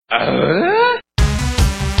Keep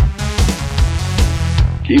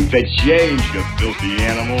the change, you filthy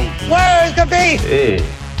animal. Where's the beef? Hey,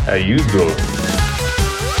 how you doing?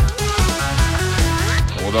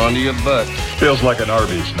 Hold on to your butt. Feels like an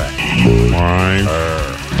Arby's snack.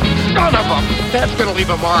 Son of a... That's gonna leave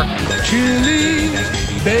a mark. Chili,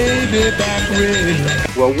 baby back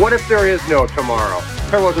red. Well, what if there is no tomorrow?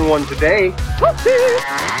 There wasn't one today.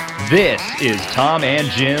 This is Tom and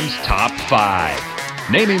Jim's Top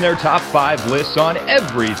 5, naming their top 5 lists on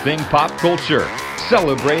everything pop culture,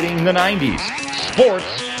 celebrating the 90s,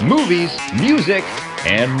 sports, movies, music,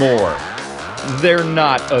 and more. They're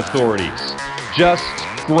not authorities, just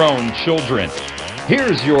grown children.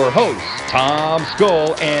 Here's your hosts, Tom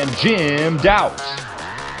Skull and Jim Doubt.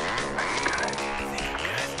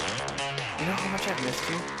 You know how much I've missed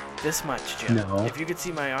you? This much, Jim. No. If you could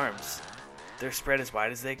see my arms, they're spread as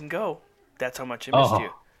wide as they can go. That's how much I missed you.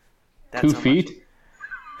 That's 2 feet?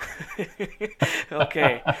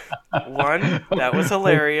 Okay. 1, that was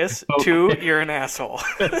hilarious. 2, you're an asshole.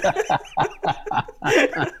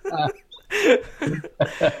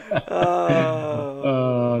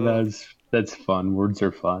 Oh, that's fun. Words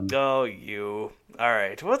are fun. Oh, you. All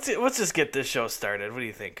right. Let's just get this show started. What do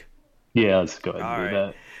you think? Yeah, let's go ahead and All do right.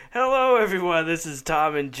 that. Hello, everyone. This is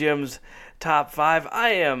Tom and Jim's Top 5. I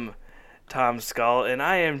am Tom Skull, and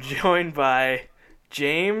I am joined by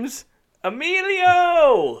James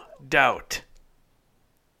Emilio Doubt.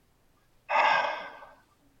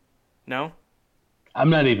 No? I'm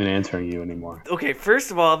not even answering you anymore. Okay,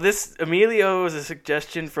 first of all, this Emilio is a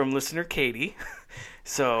suggestion from listener Katie.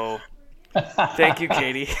 So, thank you,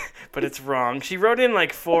 Katie. But it's wrong. She wrote in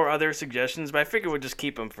like 4 other suggestions, but I figured we'll just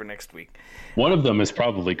keep them for next week. One of them is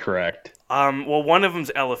probably correct. Well, one of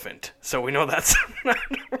them's elephant, so we know that's not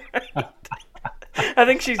right. I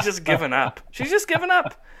think she's just given up. She's just given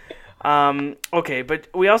up. Okay, but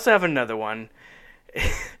we also have another one,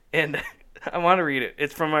 and I want to read it.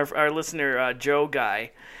 It's from our listener, Joe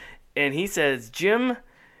Guy, and he says, Jim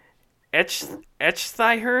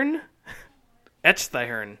Etchthihern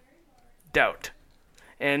Doubt.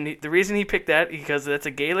 And the reason he picked that, because that's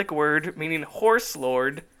a Gaelic word meaning horse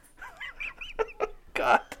lord.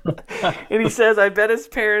 God. And he says, I bet his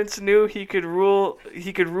parents knew he could rule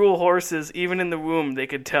horses even in the womb. They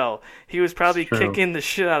could tell. He was probably kicking the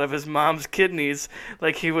shit out of his mom's kidneys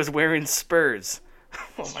like he was wearing spurs.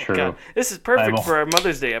 Oh my God. This is perfect for our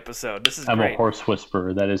Mother's Day episode. This is great. I'm a horse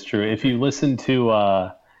whisperer. That is true. If you listen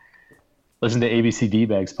to ABC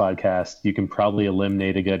D-Bags podcast, you can probably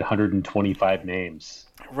eliminate a good 125 names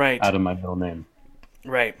out of my middle name.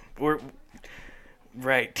 Right.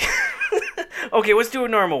 Right. Okay, let's do a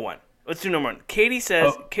normal one. Katie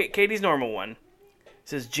says, Katie's normal one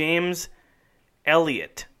says James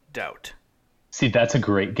Elliott Doubt. See, that's a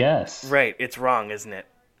great guess. Right, it's wrong, isn't it?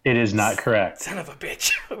 It is not correct. Son of a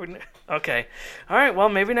bitch. Okay. All right, well,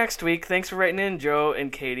 maybe next week. Thanks for writing in, Joe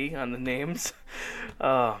and Katie, on the names.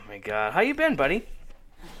 Oh, my God. How you been, buddy?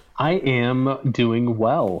 I am doing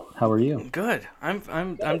well. How are you? Good.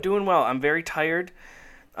 I'm doing well. I'm very tired.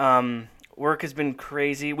 Work has been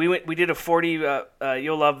crazy. We did a 40.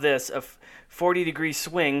 You'll love this. A 40-degree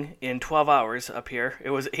swing in 12 hours up here. It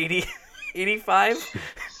was 85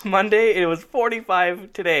 Monday. It was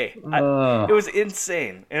 45 today. It was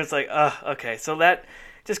insane. And it's like, okay. So that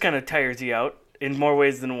just kind of tires you out in more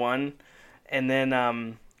ways than one. And then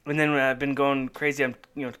I've been going crazy. I'm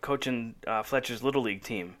coaching Fletcher's Little League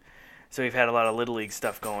team. So we've had a lot of Little League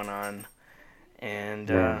stuff going on. And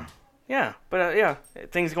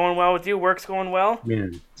things going well with you. Work's going well.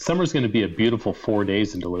 Man, summer's going to be a beautiful 4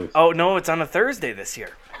 days in Duluth. Oh no, it's on a Thursday this year.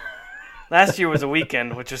 Last year was a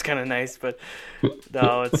weekend, which was kind of nice, but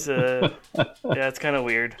no, it's it's kind of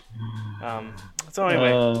weird. So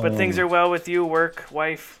anyway, but things are well with you, work,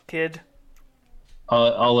 wife, kid.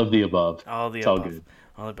 All of the above. All the above. All good.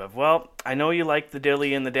 All above. Well, I know you like the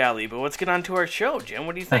dilly and the dally, but let's get on to our show, Jim.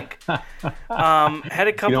 What do you think? Had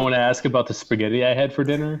a couple. You don't want to ask about the spaghetti I had for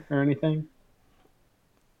dinner or anything?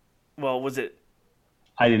 Well, was it?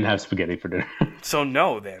 I didn't have spaghetti for dinner. So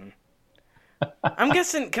no, then. I'm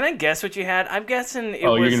guessing. Can I guess what you had? I'm guessing it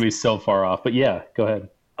was. Oh, you're gonna be so far off. But yeah, go ahead.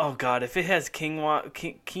 Oh God, if it has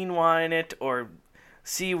quinoa in it or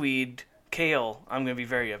seaweed, kale, I'm gonna be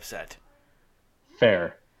very upset.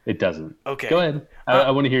 Fair. It doesn't. Okay. Go ahead. I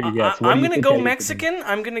want to hear your guess. I'm going to go Mexican.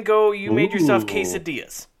 I'm going to go, you made yourself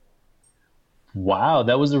quesadillas. Wow,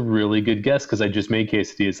 that was a really good guess because I just made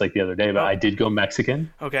quesadillas like the other day, but I did go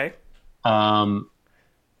Mexican. Okay.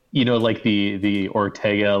 Like the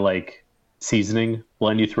Ortega like seasoning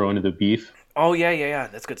blend you throw into the beef. Oh, yeah.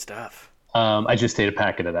 That's good stuff. I just ate a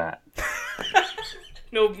packet of that.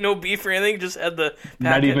 No beef or anything. Just had the packet.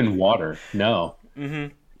 Not even water. No.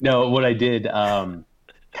 Mm-hmm. No. What I did.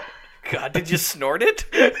 God, did you snort it?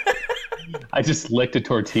 I just licked a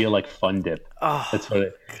tortilla like Fun Dip. Oh, that's what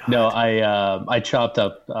it. God. No, I chopped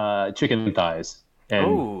up chicken thighs and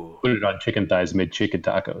put it on chicken thighs, made chicken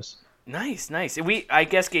tacos. Nice. I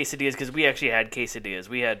guess quesadillas because we actually had quesadillas.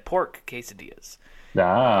 We had pork quesadillas.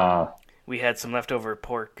 Ah. We had some leftover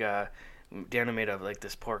pork. Dana made like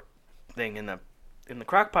this pork thing in the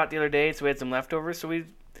crock pot the other day, so we had some leftovers. So we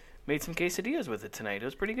made some quesadillas with it tonight. It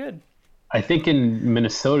was pretty good. I think in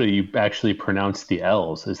Minnesota you actually pronounce the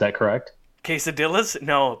L's. Is that correct? Quesadillas?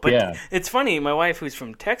 No, but yeah. It's funny. My wife, who's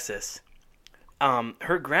from Texas,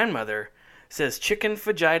 her grandmother says chicken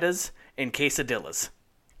fajitas and quesadillas.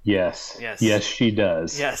 Yes, she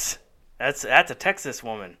does. Yes, that's a Texas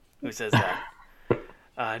woman who says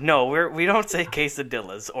that. No, we don't say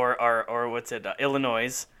quesadillas or what's it?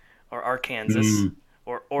 Illinois or Arkansas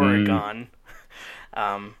or Oregon.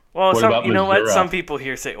 Well, you know what? Some people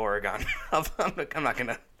here say Oregon. I'm not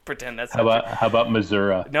gonna pretend that's. How about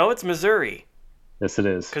Missouri? No, it's Missouri. Yes, it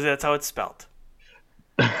is. Because that's how it's spelled.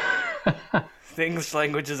 The English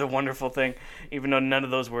language is a wonderful thing, even though none of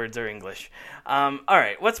those words are English. All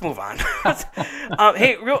right, let's move on.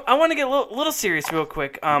 Hey, I want to get a little serious real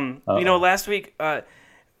quick. Last week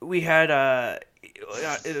we had on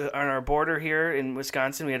our border here in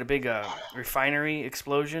Wisconsin, we had a big refinery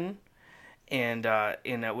explosion, and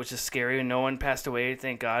which is scary, and no one passed away,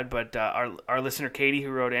 thank God. But our listener Katie,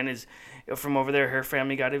 who wrote in, is from over there. Her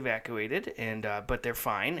family got evacuated, and but they're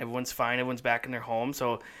fine. Everyone's fine. Everyone's back in their home.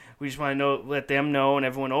 So we just want to let them know, and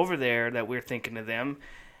everyone over there, that we're thinking of them.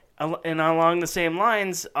 And along the same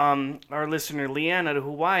lines, our listener Leanne out of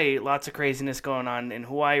Hawaii, lots of craziness going on in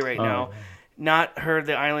Hawaii right now. Not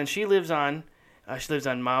the island she lives on. She lives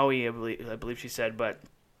on Maui, I believe she said. But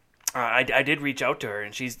I did reach out to her,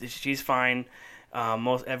 and she's fine.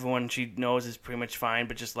 Everyone she knows is pretty much fine,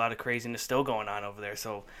 but just a lot of craziness still going on over there.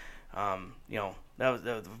 So, that was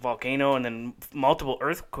the volcano, and then multiple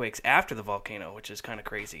earthquakes after the volcano, which is kind of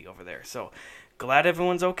crazy over there. So, glad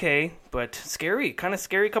everyone's okay, but kind of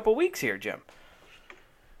scary couple weeks here, Jim.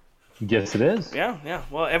 Yes, it is. Yeah.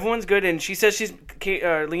 Well, everyone's good, and she says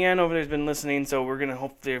Leanne over there has been listening, so we're gonna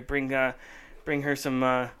hopefully bring her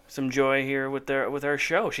some joy here with our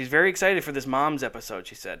show. She's very excited for this mom's episode.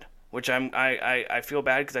 She said, which I feel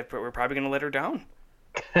bad because we're probably gonna let her down.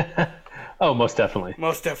 Oh, most definitely.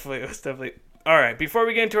 Most definitely. All right, before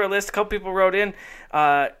we get into our list, a couple people wrote in.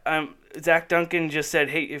 Zach Duncan just said,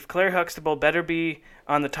 "Hey, if Claire Huxtable better be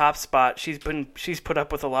on the top spot, she's put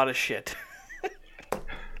up with a lot of shit."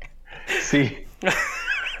 See, no,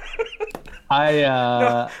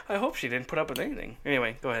 I hope she didn't put up with anything.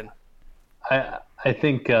 Anyway, go ahead. I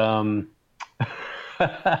think. Don't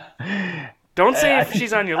say if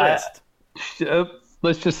she's on your list.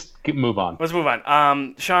 Let's just move on. Let's move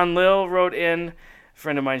on. Sean Lill wrote in. A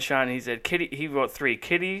friend of mine, Sean. He said he wrote 3: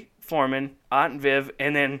 Kitty Foreman, Aunt Viv,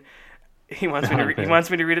 and then he wants me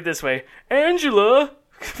to read it this way: Angela.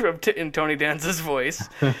 In Tony Danza's voice.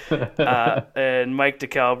 And Mike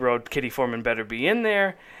DeKalb wrote, Kitty Foreman better be in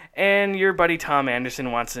there. And your buddy Tom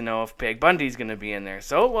Anderson wants to know if Peg Bundy's going to be in there.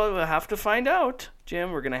 So we'll have to find out,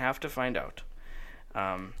 Jim. We're going to have to find out.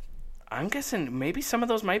 I'm guessing maybe some of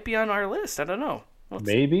those might be on our list. I don't know.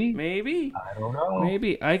 Maybe. I don't know.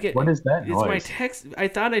 Maybe. What is that noise? It's my text. I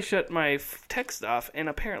thought I shut my text off, and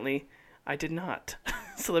apparently I did not.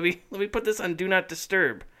 So let me put this on Do Not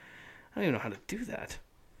Disturb. I don't even know how to do that.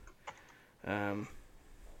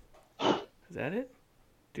 Is that it?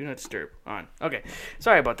 Do Not Disturb on. Okay.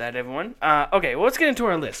 Sorry about that, everyone. Okay, well, let's get into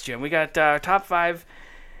our list, Jim. We got top 5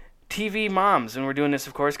 TV moms, and we're doing this,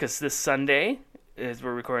 of course, because this Sunday, as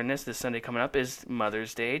we're recording this Sunday coming up, is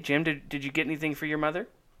Mother's Day. Jim, did you get anything for your mother?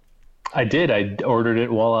 I did. I ordered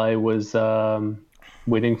it while I was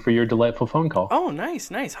waiting for your delightful phone call. Oh, nice.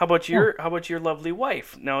 How about your lovely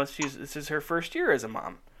wife? Now, this is her first year as a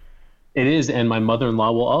mom. It is, and my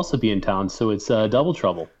mother-in-law will also be in town, so it's double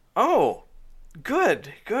trouble. Oh,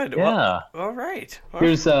 good. Yeah. Well, all right.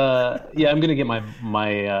 Here's I'm gonna get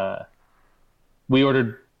my we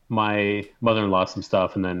ordered my mother-in-law some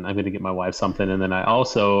stuff, and then I'm gonna get my wife something, and then I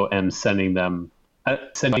also am sending them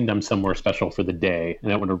somewhere special for the day,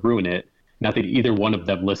 and I don't want to ruin it. Not that either one of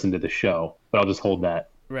them listen to the show, but I'll just hold that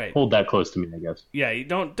close to me, I guess. Yeah, you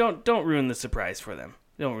don't ruin the surprise for them.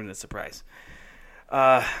 Don't ruin the surprise.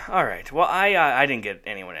 All right. Well, I didn't get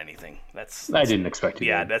anyone anything. I didn't expect you.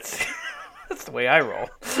 Yeah, that's the way I roll.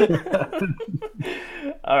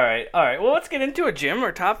 All right. Well, let's get into it, Jim.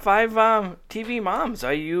 Our top 5 TV moms.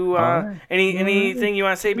 Are you anything you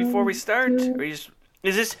want to say before we start? Or is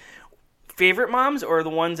this favorite moms or the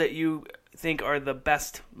ones that you think are the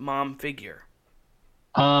best mom figure?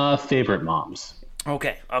 Favorite moms.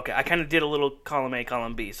 Okay. I kind of did a little column A,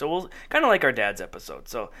 column B. So we'll kind of like our dad's episode.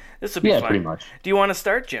 So this will be fun. Yeah, pretty much. Do you want to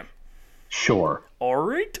start, Jim? Sure. All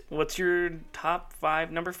right. What's your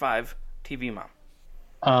number 5 TV mom?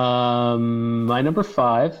 My number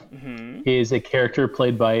 5 is a character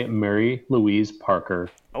played by Mary Louise Parker.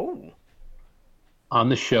 Oh. On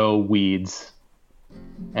the show Weeds,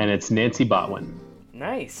 and it's Nancy Botwin.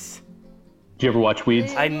 Nice. Did you ever watch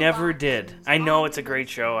Weeds? I never did. I know it's a great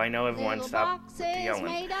show. I know everyone stopped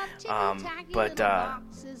yelling. But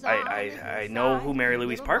I know who Mary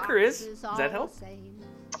Louise Parker is. Does that help?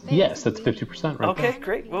 Yes, that's 50% right Okay, there.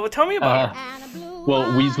 great. Well, tell me about her.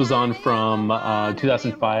 Well, Weeds was on from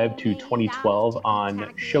 2005 to 2012 on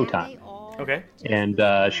Showtime. Okay. And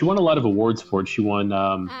she won a lot of awards for it. She won,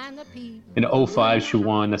 in 2005, she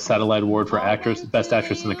won a Satellite Award for Best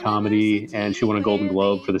Actress in a Comedy, and she won a Golden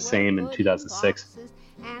Globe for the same in 2006.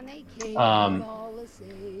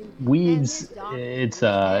 Weeds, it's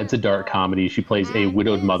a dark comedy. She plays a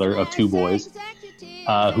widowed mother of 2 boys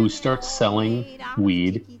who starts selling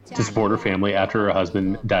weed to support her family after her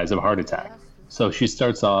husband dies of a heart attack. So she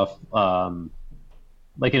starts off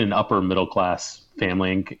like in an upper middle class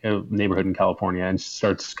family neighborhood in California, and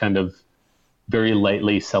starts kind of very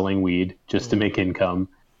lightly selling weed just to make income.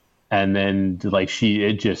 And then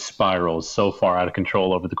it just spirals so far out of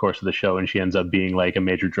control over the course of the show, and she ends up being like a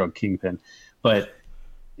major drug kingpin. But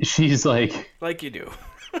she's like you do.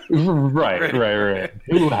 right.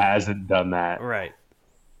 Who hasn't done that? Right.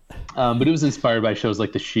 But it was inspired by shows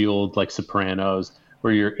like The Shield, like Sopranos,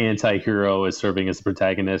 where your anti-hero is serving as the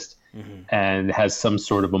protagonist and has some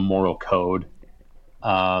sort of a moral code.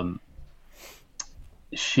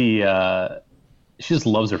 She just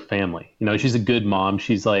loves her family. You know, she's a good mom.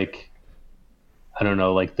 She's like, I don't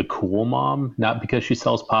know, like the cool mom, not because she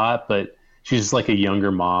sells pot, but she's just like a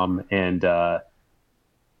younger mom, and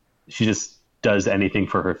she just does anything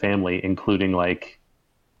for her family, including like,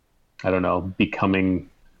 I don't know, becoming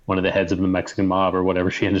one of the heads of the Mexican mob or whatever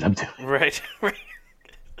she ended up doing. Right.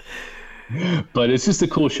 But it's just a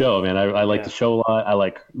cool show, man. I like the show a lot. I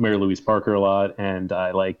like Mary Louise Parker a lot, and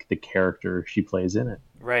I like the character she plays in it.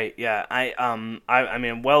 Right. Yeah. I mean,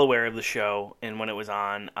 I'm well aware of the show and when it was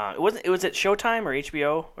on. It was at Showtime or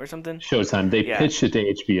HBO or something. Showtime. They pitched it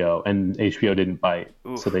to HBO, and HBO didn't bite,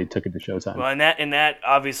 so they took it to Showtime. Well, and that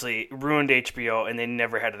obviously ruined HBO, and they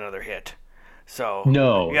never had another hit. So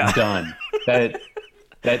done.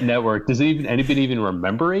 That network, does anybody even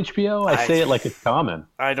remember HBO? I say it like it's common.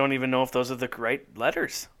 I don't even know if those are the right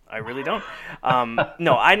letters. I really don't.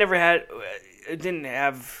 No, I never had. Didn't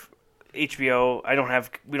have HBO.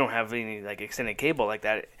 We don't have any like extended cable like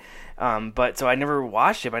that. But so I never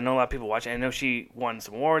watched it. But I know a lot of people watch it. I know she won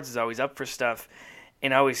some awards. Is always up for stuff,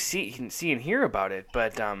 and I always see and hear about it.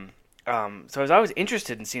 But so I was always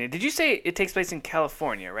interested in seeing it. Did you say it takes place in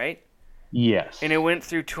California, right? Yes. And it went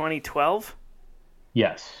through 2012.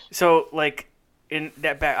 Yes. So, like, in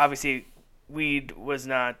that back, obviously, marijuana was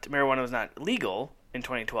not legal in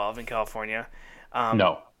 2012 in California.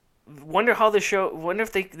 No. Wonder if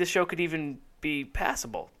this show could even be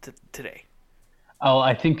passable today. Oh,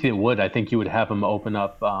 I think it would. I think you would have them open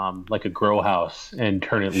up like a grow house and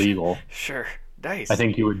turn it legal. Sure. Nice. I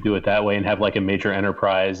think you would do it that way and have like a major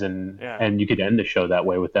enterprise, and you could end the show that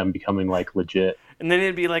way with them becoming like legit. And then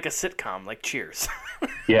it'd be like a sitcom, like Cheers.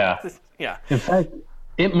 Yeah. Yeah. In fact,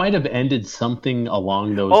 it might have ended something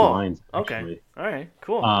along those lines. Actually. Okay. All right.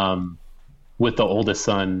 Cool. With the oldest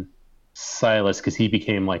son, Silas, because he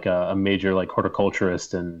became like a major like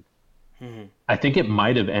horticulturist, and I think it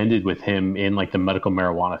might have ended with him in like the medical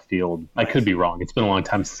marijuana field. Nice. I could be wrong. It's been a long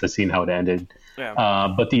time since I've seen how it ended.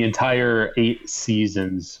 Yeah. But the entire 8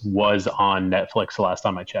 seasons was on Netflix the last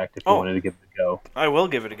time I checked. If you wanted to give it a go, I will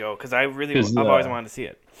give it a go because I've always wanted to see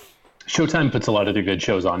it. Showtime puts a lot of their good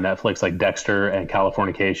shows on Netflix, like Dexter and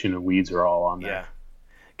Californication and Weeds are all on there. Yeah,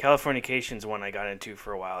 Californication's one I got into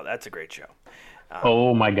for a while. That's a great show.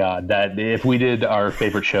 Oh my God! That if we did our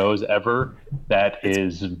favorite shows ever, that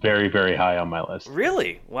is very, very high on my list.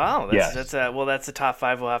 Really? Wow. Yes. That's the top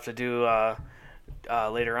 5 we'll have to do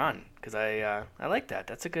later on because I like that.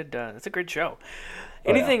 That's a good show.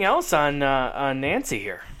 Anything else on Nancy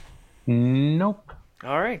here? Nope.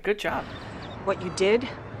 All right. Good job. What you did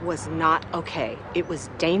was not okay. It was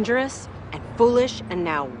dangerous and foolish, and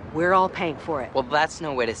now we're all paying for it. Well, that's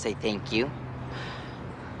no way to say thank you.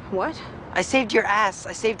 What? I saved your ass.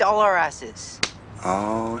 I saved all our asses.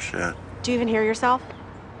 Oh, shit. Do you even hear yourself?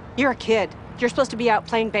 You're a kid. You're supposed to be out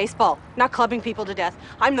playing baseball, not clubbing people to death.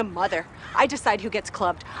 I'm the mother. I decide who gets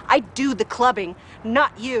clubbed. I do the clubbing,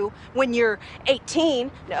 not you. When you're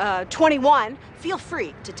 18, 21, feel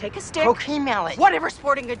free to take a stick. Okay, mallet. Whatever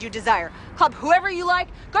sporting good you desire. Club whoever you like.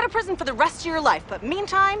 Go to prison for the rest of your life. But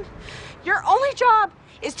meantime, your only job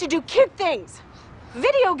is to do kid things.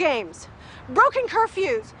 Video games, broken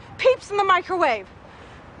curfews, peeps in the microwave.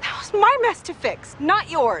 That was my mess to fix,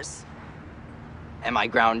 not yours. Am I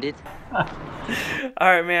grounded? All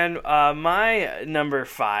right, man. My number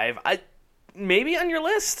 5, maybe on your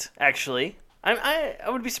list, actually. I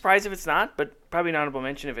would be surprised if it's not, but probably an honorable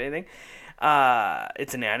mention if anything.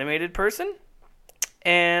 It's an animated person,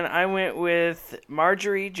 and I went with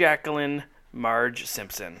Marjorie Jacqueline Marge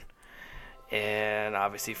Simpson, and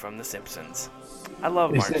obviously from The Simpsons. I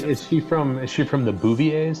love Marge Simpson. Is she from the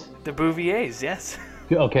Bouviers? The Bouviers, yes.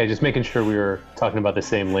 Okay, just making sure we were talking about the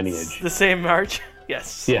same lineage. The same Marge?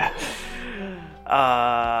 Yes. Yeah.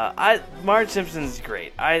 Marge Simpson's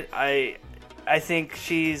great. I think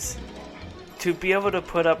she's, to be able to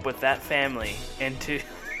put up with that family and to,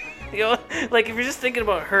 you know, like if you're just thinking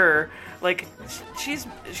about her, like she's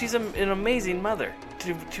an amazing mother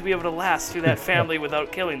to be able to last through that family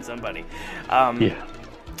without killing somebody. Yeah.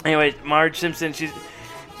 Anyway, Marge Simpson, she's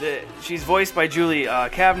voiced by Julie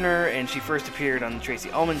Kavner, and she first appeared on the Tracy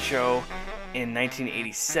Ullman Show in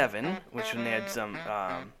 1987, which when they had some,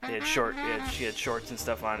 she had shorts and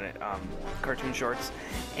stuff on it, cartoon shorts,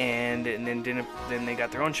 and then they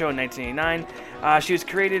got their own show in 1989. She was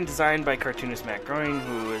created and designed by cartoonist Matt Groening,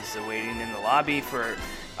 who was waiting in the lobby for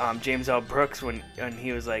James L. Brooks when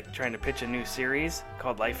he was like trying to pitch a new series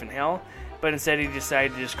called Life in Hell. But instead he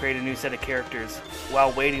decided to just create a new set of characters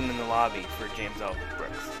while waiting in the lobby for James L.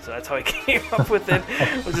 Brooks. So that's how he came up with it,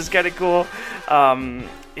 which is kind of cool. Matt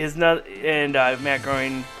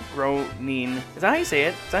Groening, is that how you say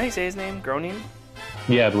it? Is that how you say his name? Groening?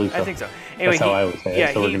 Yeah, I believe so. I think so. Anyway, that's how I would say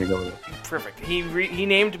it, so we're going to go with it. Perfect. He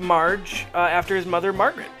named Marge after his mother,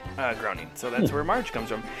 Margaret Groening. So that's where Marge comes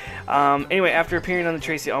from. Anyway, after appearing on the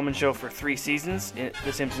Tracy Ullman Show for 3 seasons,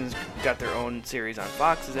 The Simpsons got their own series on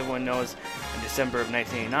Fox, as everyone knows, in December of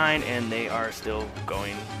 1989, and they are still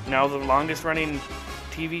going. Now the longest running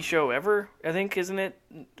TV show ever, I think, isn't it?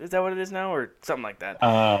 Is that what it is now, or something like that?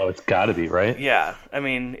 Oh, it's got to be, right? Yeah, I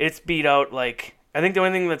mean, it's beat out, like, I think the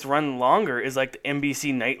only thing that's run longer is like the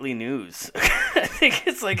NBC Nightly News. I think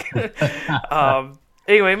it's like,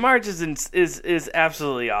 anyway, Marge is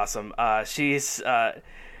absolutely awesome. She's you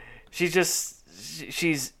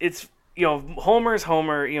know, Homer's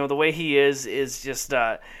Homer. You know, the way he is just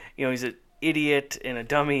you know, he's an idiot and a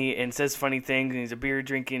dummy and says funny things, and he's a beer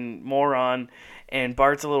drinking moron. And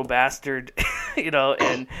Bart's a little bastard, you know,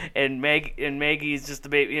 and Maggie's just the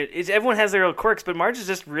baby. Everyone has their own quirks, but Marge is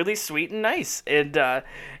just really sweet and nice, and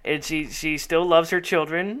she still loves her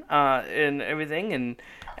children and everything, and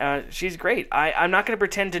she's great. I'm not going to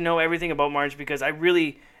pretend to know everything about Marge because I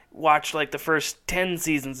really watched like the first 10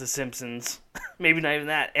 seasons of Simpsons, maybe not even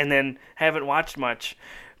that, and then haven't watched much,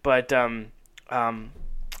 but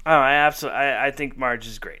I think Marge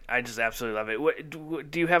is great. I just absolutely love it.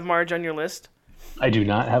 Do you have Marge on your list? I do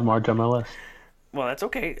not have Marge on my list. Well, that's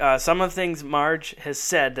okay. Some of the things Marge has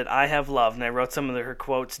said that I have loved, and I wrote some of her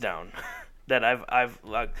quotes down that I have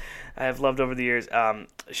loved over the years.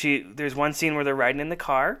 There's one scene where they're riding in the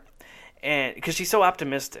car, and because she's so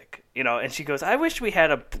optimistic, you know, and she goes, "I wish we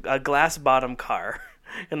had a glass bottom car."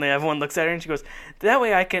 And then everyone looks at her, and she goes, "That way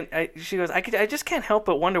she goes, I just can't help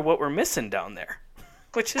but wonder what we're missing down there,"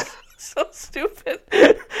 which is so stupid.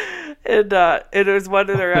 And it was one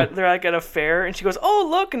of they're like at a fair, and she goes, "Oh,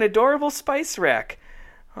 look, an adorable spice rack.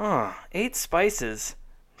 Oh, 8 spices.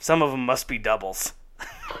 Some of them must be doubles."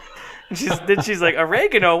 And she's like,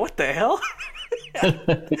 "Oregano? What the hell?"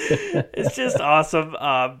 It's just awesome.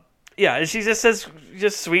 Yeah, and she just says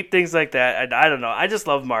just sweet things like that. And I don't know. I just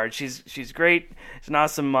love Marge. She's great. She's an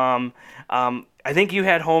awesome mom. I think you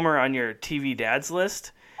had Homer on your TV dads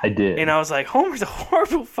list. I did. And I was like, Homer's a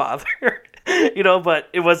horrible father, you know, but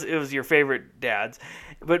it was your favorite dads.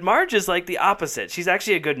 But Marge is like the opposite. She's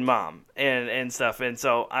actually a good mom and stuff. And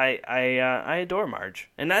so I adore Marge.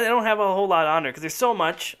 And I don't have a whole lot on her because there's so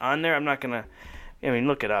much on there. I'm not going to,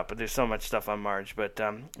 look it up, but there's so much stuff on Marge. But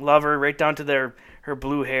love her right down to her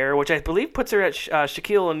blue hair, which I believe puts her at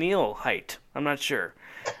Shaquille O'Neal height. I'm not sure.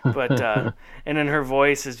 But and then her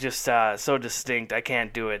voice is just so distinct. I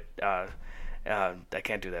can't do it. I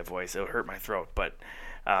can't do that voice. It'll hurt my throat. But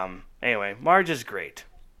anyway, Marge is great.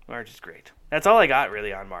 That's all I got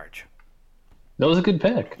really on Marge. That was a good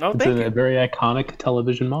pick. Oh, it's a very iconic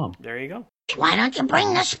television mom. There you go. Why don't you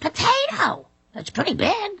bring this potato? It's pretty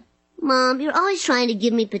big. Mom, you're always trying to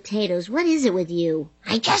give me potatoes. What is it with you?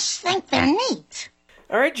 I just think they're neat.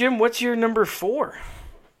 All right, Jim, what's your number 4?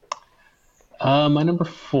 My number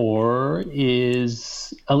 4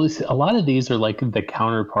 is, at least a lot of these are like the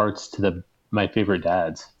counterparts to my favorite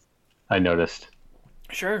dads, I noticed.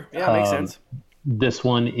 Sure, yeah, makes sense. This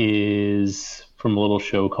one is from a little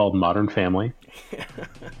show called Modern Family.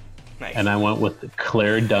 Nice. And I went with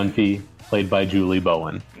Claire Dunphy, played by Julie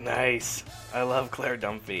Bowen. Nice. I love Claire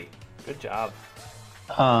Dunphy. Good job.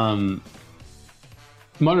 Modern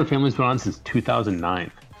Family's been on since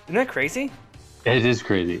 2009. Isn't that crazy? It is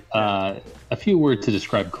crazy. A few words to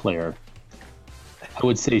describe Claire. I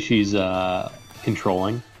would say she's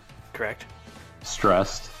controlling. Correct.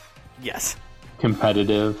 Stressed. Yes.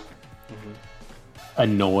 Competitive.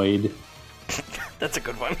 Annoyed. That's a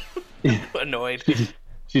good one. Annoyed.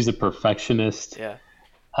 She's a perfectionist. Yeah.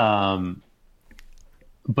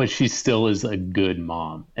 But she still is a good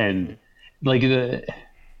mom. And like the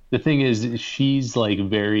thing is, she's like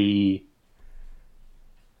very,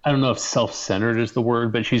 I don't know if self-centered is the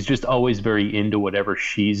word, but she's just always very into whatever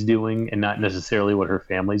she's doing and not necessarily what her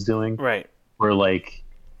family's doing. Right. Where like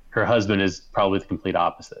her husband is probably the complete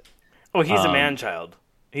opposite. Oh, he's a man-child.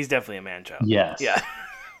 He's definitely a man-child. Yes. Yeah.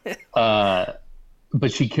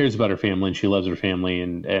 But she cares about her family and she loves her family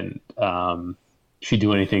and she'd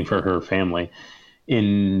do anything for her family.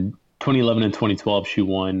 In 2011 and 2012, she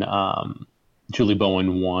won, Julie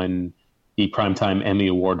Bowen won the Primetime Emmy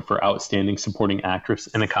Award for Outstanding Supporting Actress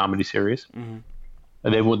in a Comedy Series.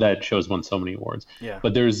 That show's won so many awards. Yeah.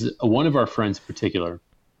 But there's one of our friends in particular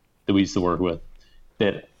that we used to work with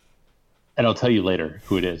that, and I'll tell you later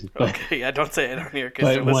who it is. But, okay, yeah, don't say it on here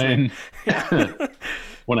because they're listening.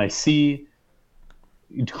 When I see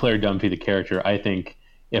Claire Dunphy, the character, I think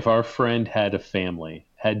if our friend had a family,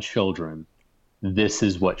 had children, this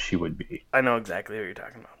is what she would be. I know exactly who you're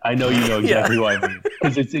talking about. I know you know exactly who I mean,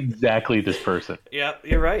 because it's exactly this person. Yeah,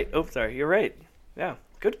 you're right. Oh, sorry, you're right. Yeah,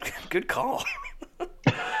 good call.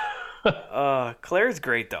 Claire's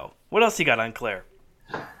great though. What else you got on Claire?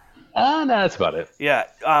 No, that's about it. Yeah,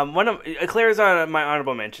 Claire's on my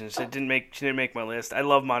honorable mentions. She didn't make my list. I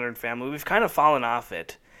love Modern Family. We've kind of fallen off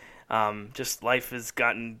it. Just life has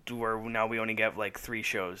gotten to where now we only get like 3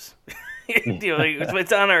 shows.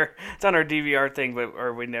 It's on our DVR thing,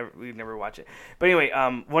 but we never watch it. But anyway,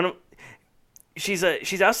 she's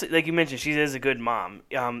also, like you mentioned, she is a good mom.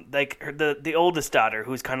 Like the oldest daughter,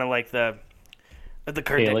 who's kind of like the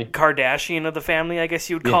Kardashian of the family, I guess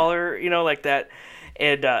you would call her. Like that.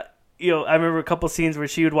 And I remember a couple scenes where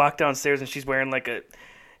she would walk downstairs and she's wearing like a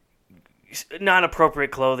not appropriate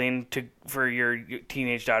clothing for your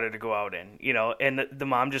teenage daughter to go out in, and the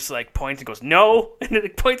mom just like points and goes, no, and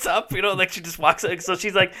it points up, like she just walks, so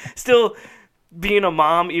she's like still being a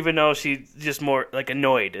mom, even though she's just more like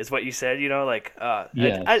annoyed is what you said,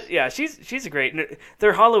 yes. She's a great,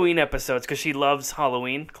 they're Halloween episodes because she loves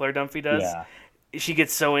Halloween. Claire Dunphy does. Yeah. She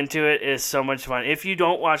gets so into it. It is so much fun. If you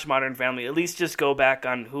don't watch Modern Family, at least just go back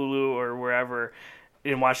on Hulu or wherever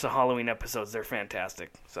and watch the Halloween episodes. They're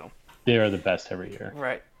fantastic. So they are the best every year.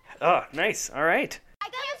 Right. Oh, nice. All right. I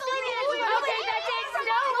can't believe it. Okay, that takes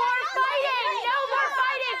no more fighting. No more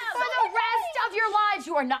fighting for the rest of your lives.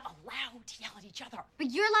 You are not allowed to yell at each other.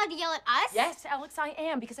 But you're allowed to yell at us? Yes, Alex, I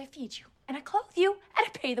am, because I feed you, and I clothe you, and I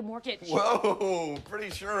pay the mortgage. Whoa, pretty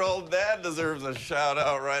sure old Dad deserves a shout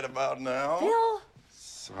out right about now. Bill.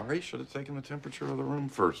 Sorry, should have taken the temperature of the room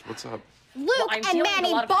first. What's up? Luke and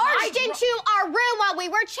Manny barged into our room while we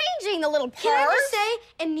were changing the little purse. Can I just say,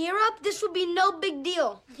 in Europe, this would be no big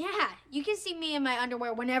deal. Yeah, you can see me in my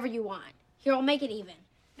underwear whenever you want. Here, I'll make it even.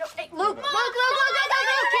 No, hey, Luke, Luke, keep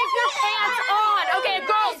your pants on. Okay,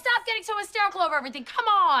 girls, stop getting so hysterical over everything. Come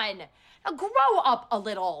on. Now, grow up a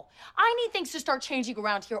little. I need things to start changing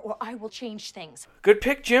around here, or I will change things. Good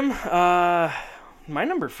pick, Jim. My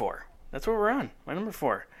number 4. That's where we're on. My number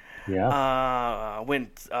 4. Yeah.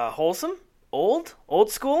 Went wholesome, old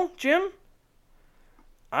school, Jim.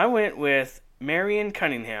 I went with Marion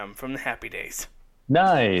Cunningham from the Happy Days.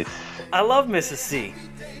 Nice. I love Mrs. C.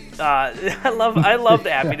 I love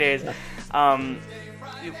the Happy Days.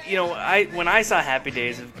 When I saw Happy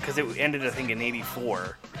Days, because it ended I think in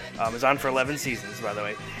 '84. It was on for 11 seasons, by the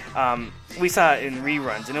way. We saw it in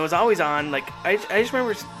reruns, and it was always on. Like I just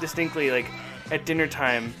remember distinctly, like at dinner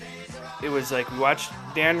time. It was like we watched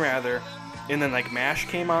Dan Rather, and then like MASH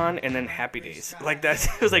came on, and then Happy Days. Like that,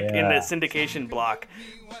 it was like in the syndication block,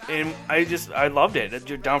 and I loved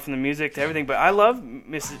it. Down from the music to everything, but I love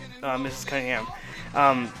Mrs. Cunningham.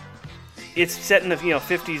 It's set in the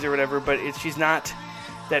 50s or whatever, but she's not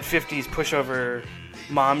that 50s pushover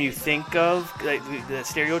mom you think of, like the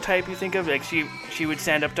stereotype you think of. Like she would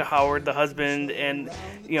stand up to Howard, the husband, and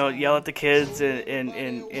yell at the kids,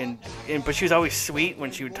 and but she was always sweet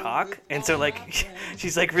when she would talk, and so like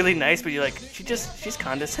she's like really nice, but you're like she's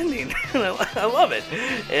condescending. I love it.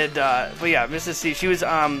 And but yeah, Mrs. C, she was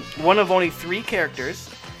one of only 3 characters.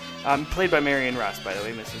 Played by Marion Ross, by the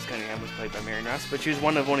way. Mrs. Cunningham was played by Marion Ross, but she was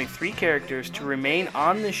one of only 3 characters to remain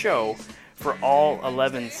on the show for all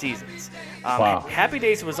 11 seasons. Wow. Happy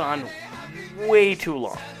Days was on way too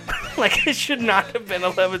long. Like, it should not have been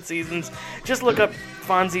 11 seasons. Just look up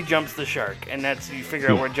Fonzie Jumps the Shark, and you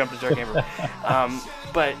figure out where Jump the Shark came from.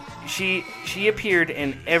 But she appeared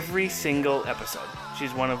in every single episode.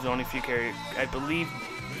 She's one of the only few characters, I believe,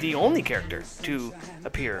 the only character to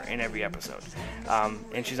appear in every episode.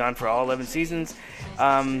 And she's on for all 11 seasons.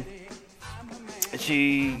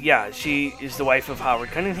 She is the wife of Howard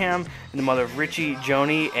Cunningham and the mother of Richie,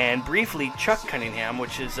 Joni, and briefly Chuck Cunningham,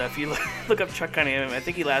 which is, if you look up Chuck Cunningham, I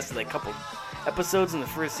think he lasted like a couple episodes in the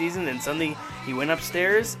first season, and suddenly he went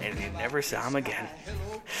upstairs and you never saw him again.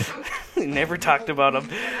 We never talked about him.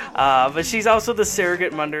 But she's also the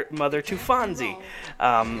surrogate mother to Fonzie,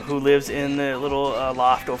 who lives in the little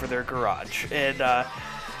loft over their garage. And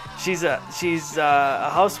she's a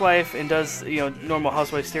housewife and does normal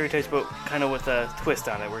housewife stereotypes, but kind of with a twist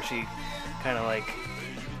on it, where she kind of like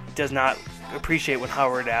does not appreciate when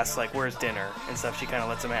Howard asks like where's dinner and stuff. She kind of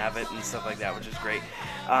lets him have it and stuff like that, which is great.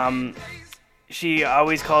 She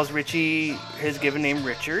always calls Richie his given name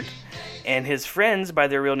Richard, and his friends by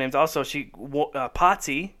their real names. Also,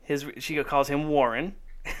 Potsy, she calls him Warren,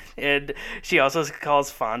 and she also calls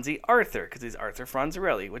Fonzie Arthur because he's Arthur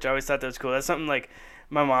Fonzarelli, which I always thought that was cool. That's something like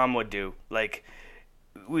my mom would do. Like,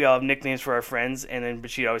 we all have nicknames for our friends, but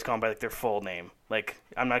she'd always call them by like their full name. Like,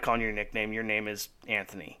 I'm not calling you your nickname. Your name is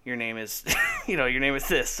Anthony. Your name is, your name is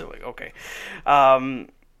this. So like, okay.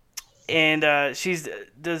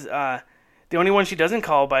 The only one she doesn't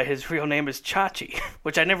call by his real name is Chachi,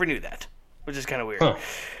 which I never knew that, which is kind of weird. Huh.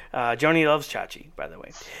 Joni loves Chachi, by the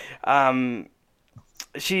way.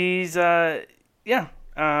 She's, and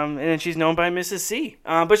then she's known by Mrs. C.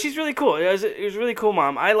 But she's really cool. It was really cool,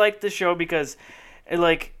 Mom. I liked the show because,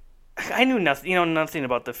 I knew nothing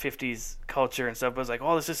about the 50s culture and stuff. But I was like,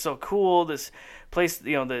 oh, this is so cool. This place,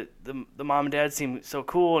 the mom and dad seem so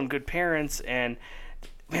cool and good parents. And,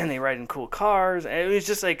 man, they ride in cool cars. And it was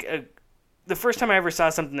just like the first time I ever saw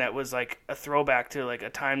something that was like a throwback to like a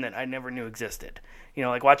time that I never knew existed.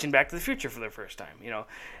 Like watching Back to the Future for the first time.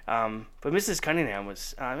 But Mrs. Cunningham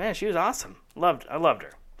was she was awesome. I loved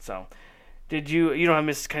her. So, you don't have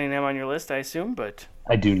Mrs. Cunningham on your list, I assume, but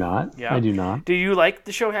I do not. Yeah, I do not. Do you like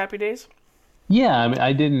the show Happy Days? Yeah, I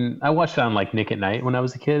mean, I watched it on like Nick at Night when I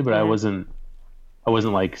was a kid, but mm-hmm. I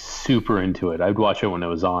wasn't like super into it. I'd watch it when it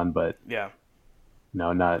was on, but yeah, no,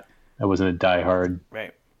 I wasn't a diehard.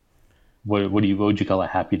 Right. What would you call a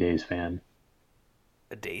Happy Days fan?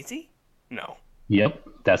 A Daisy? No. Yep,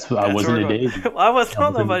 I wasn't a Daisy. Well, I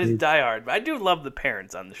don't know about his diehard, but I do love the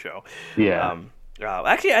parents on the show. Yeah.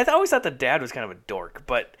 Actually, I always thought the dad was kind of a dork,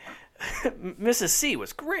 but Mrs. C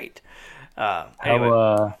was great.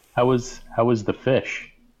 Anyway. How was the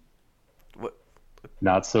fish? What?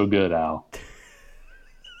 Not so good, Al.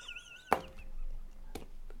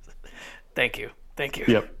 Thank you.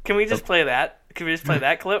 Yep. Can we just play that? Can we just play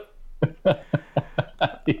that clip?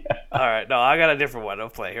 Yeah. All right. No, I got a different one. I'll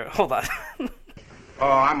play here. Hold on. Oh,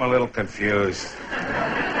 I'm a little confused.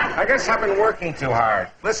 I guess I've been working too hard.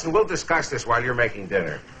 Listen, we'll discuss this while you're making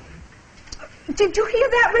dinner. Did you hear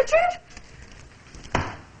that, Richard?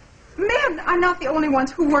 Men are not the only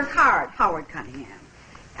ones who work hard, Howard Cunningham.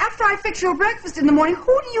 After I fix your breakfast in the morning,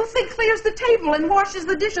 who do you think clears the table and washes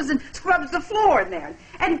the dishes and scrubs the floor in there?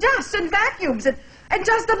 And dusts and vacuums and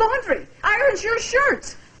does the laundry, irons your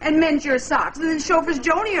shirts and mends your socks, and then chauffeurs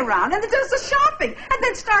Joni around, and then does the shopping, and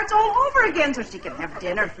then starts all over again so she can have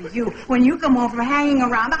dinner for you when you come over hanging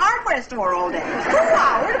around the hardware store all day. Who,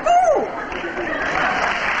 Howard? Who?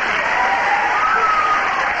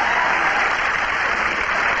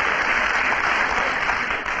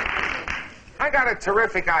 I got a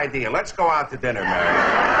terrific idea. Let's go out to dinner, Mary.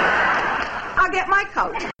 I'll get my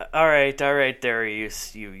coat. All right, there, you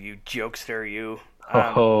jokester, you.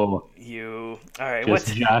 You. All right.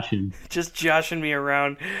 Just joshing me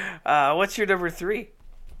around. What's your number 3?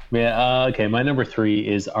 Yeah. Okay. My number 3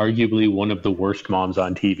 is arguably one of the worst moms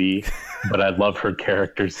on TV, but I love her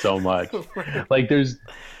character so much. Like,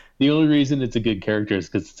 the only reason it's a good character is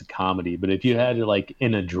because it's a comedy. But if you had her like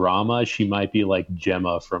in a drama, she might be like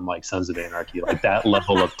Gemma from like Sons of Anarchy, like that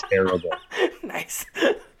level of terrible. Nice.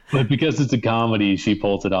 But because it's a comedy, she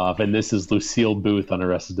pulls it off. And this is Lucille Booth on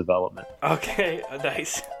Arrested Development. Okay,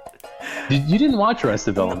 nice. You didn't watch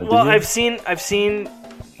Arrested Development, Well, did you? I've seen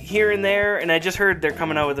here and there, and I just heard they're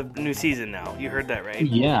coming out with a new season now. You heard that, right?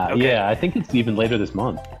 Yeah, Okay. yeah. I think it's even later this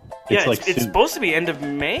month. It's supposed to be end of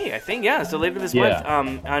May, I think. Yeah, so later this month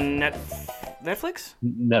on Netflix.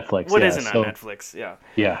 Netflix. What yeah. isn't on Netflix? Yeah.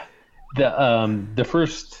 Yeah. The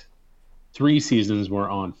first 3 seasons were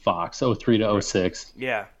on Fox, 03 to 06.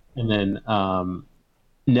 Yeah. And then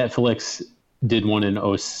Netflix did one in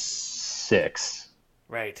 06.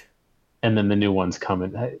 Right. And then the new one's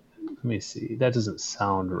coming. Let me see. That doesn't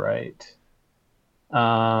sound right.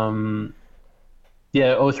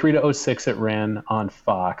 Yeah, 03 to 06 it ran on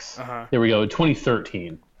Fox. There we go.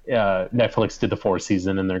 2013. Netflix did the 4th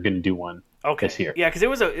season, and they're going to do one this year. Yeah, because there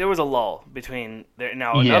was a lull between there.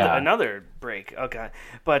 Now another break. Okay,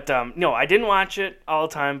 but no, I didn't watch it all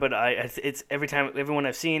the time. But it's everyone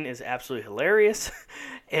I've seen is absolutely hilarious,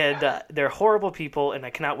 and they're horrible people, and I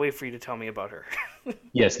cannot wait for you to tell me about her.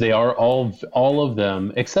 Yes, they are all of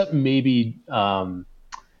them, except maybe not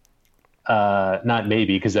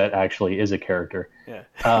maybe, because that actually is a character. Yeah.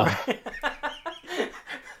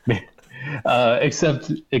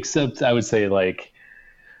 Except I would say like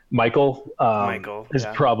Michael. Michael is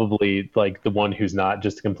probably like the one who's not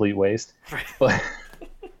just a complete waste. Right.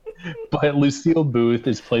 But Lucille Booth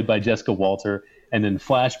is played by Jessica Walter, and in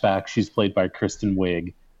flashback she's played by Kristen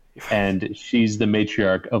Wiig, and she's the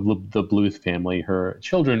matriarch of the Bluth family. Her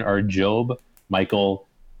children are Job, Michael,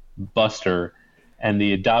 Buster, and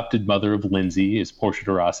the adopted mother of Lindsay is Portia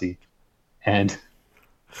de Rossi, and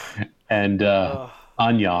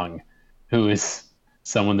Anyang, who is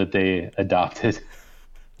someone that they adopted.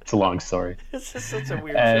 It's a long story. It's just such a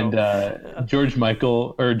weird show.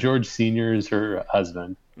 George Sr. is her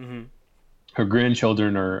husband. Mm-hmm. Her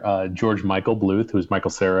grandchildren are George Michael Bluth, who is Michael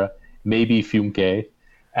Cera, maybe Funke,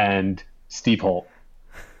 and Steve Holt,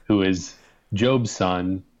 who is Job's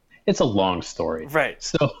son. It's a long story. Right.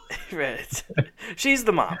 So, right. She's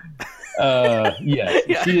the mom. Yes,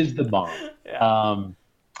 Yeah. she is the mom. Yeah.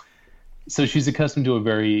 So she's accustomed to a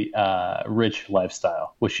very rich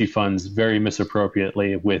lifestyle, which she funds very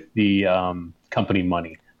misappropriately with the company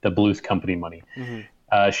money, the Bluth company money.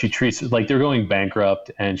 Mm-hmm. She treats like they're going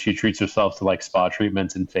bankrupt, and she treats herself to like spa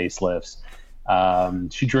treatments and facelifts.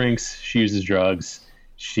 She drinks, she uses drugs,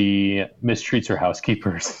 she mistreats her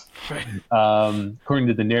housekeepers. Right. According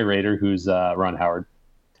to the narrator, who's Ron Howard,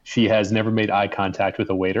 she has never made eye contact with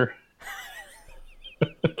a waiter.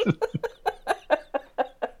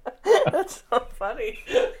 That's so funny.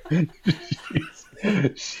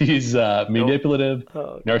 She's manipulative,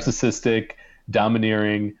 narcissistic,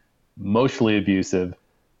 domineering, emotionally abusive.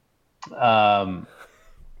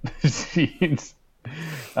 She's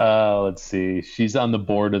let's see. She's on the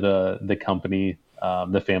board of the company,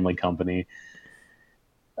 the family company.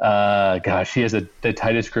 She has the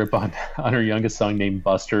tightest grip on her youngest son named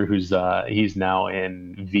Buster, who's he's now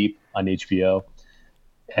in Veep on HBO,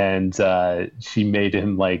 and she made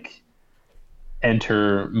him like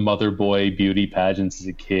enter mother boy beauty pageants as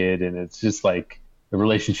a kid, and it's just like the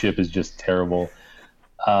relationship is just terrible.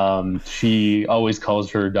 She always calls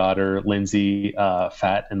her daughter Lindsay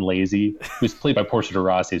fat and lazy, who's played by Portia de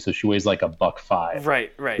Rossi, so she weighs like $105.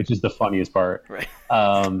 Right. Which is the funniest part. Right.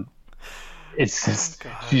 It's just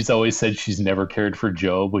she's always said she's never cared for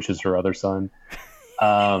Job, which is her other son.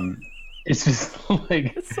 It's just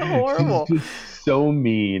like it's so horrible, she's just so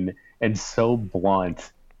mean and so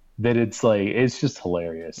blunt that it's like it's just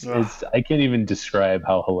hilarious. I can't even describe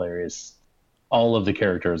how hilarious all of the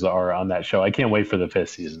characters are on that show. I can't wait for the 5th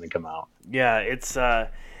season to come out. Yeah, it's I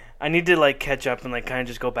need to like catch up and like kind of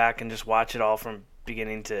just go back and just watch it all from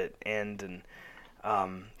beginning to end, and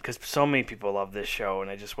because so many people love this show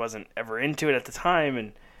and I just wasn't ever into it at the time,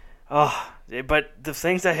 and but the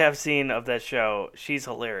things I have seen of that show, she's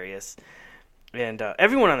hilarious, and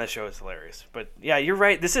everyone on that show is hilarious. But yeah, you're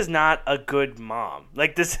right, this is not a good mom.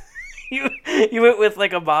 Like this you went with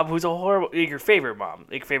like a mom who's a horrible, your favorite mom,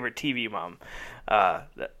 like favorite TV mom,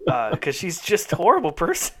 because she's just a horrible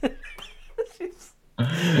person.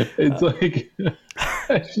 It's like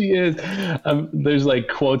she is. There's like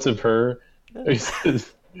quotes of her.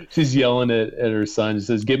 She's yelling at her son. She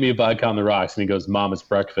says, "Give me a vodka on the rocks," and he goes, "Mom, it's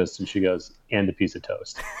breakfast." And she goes, "And a piece of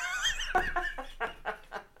toast."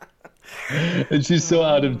 And she's so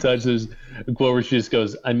out of touch. There's a quote where she just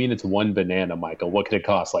goes, "I mean, it's one banana, Michael. What could it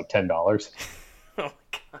cost? Like $10?" Oh my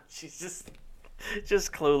god, she's just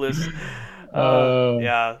clueless.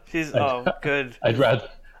 Yeah, she's good.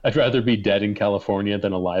 I'd rather be dead in California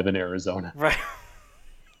than alive in Arizona. Right.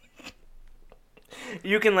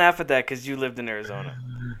 You can laugh at that because you lived in Arizona.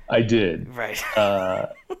 I did. Right.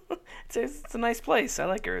 It's a nice place. I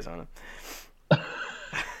like Arizona.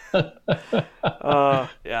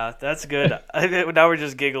 Yeah, that's good. Now we're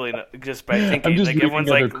just giggling just by thinking. Like everyone's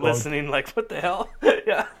like listening. Like, what the hell?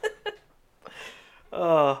 Yeah.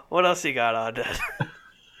 Oh, what else you got on, Dad?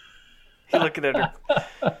 You looking at her?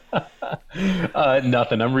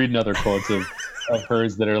 Nothing. I'm reading other quotes of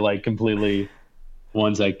hers that are like completely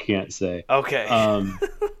ones I can't say. Okay.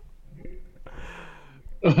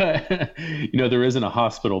 There isn't a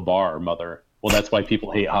hospital bar, Mother. Well, that's why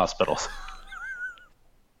people hate hospitals.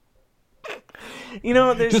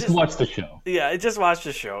 There's just watch the show. Yeah, just watch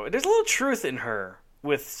the show. There's a little truth in her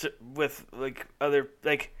with like other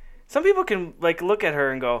like some people can like look at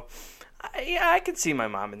her and go, yeah, I can see my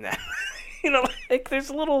mom in that. Like there's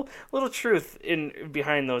a little truth in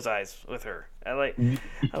behind those eyes with her. I like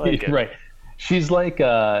it. Right. She's like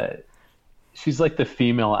the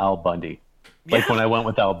female Al Bundy. Like when I went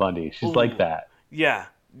with Al Bundy, she's like that. Yeah,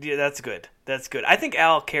 that's good. That's good. I think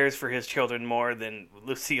Al cares for his children more than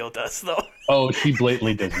Lucille does, though. Oh, she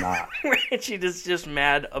blatantly does not. Right? She is just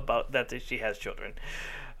mad about that she has children.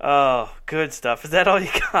 Oh, good stuff. Is that all you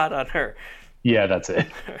got on her? Yeah, that's it.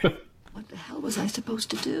 What the hell was I supposed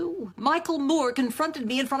to do? Michael Moore confronted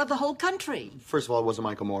me in front of the whole country. First of all, it wasn't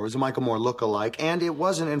Michael Moore. It was a Michael Moore look-alike, and it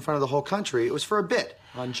wasn't in front of the whole country. It was for a bit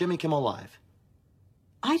on Jimmy Kimmel Live.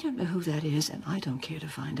 I don't know who that is, and I don't care to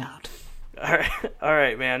find out. All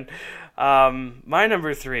right, man. My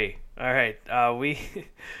number 3. All right,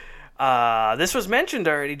 this was mentioned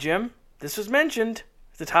already, Jim. This was mentioned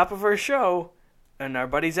at the top of our show, and our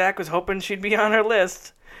buddy Zach was hoping she'd be on our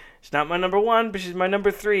list. She's not my number 1, but she's my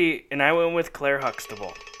number 3, and I went with Claire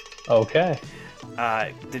Huxtable. Okay.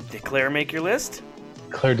 Did Claire make your list?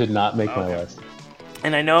 Claire did not make my list.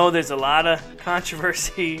 And I know there's a lot of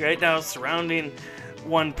controversy right now surrounding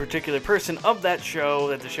one particular person of that show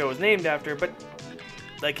that the show is named after, but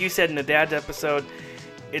like you said in the Dad's episode,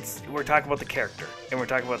 we're talking about the character and we're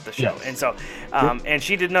talking about the show. Yes. And so and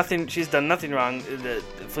she's done nothing wrong.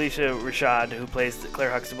 Felicia Rashad, who plays Claire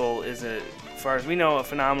Huxtable, is as far as we know a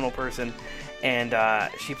phenomenal person, and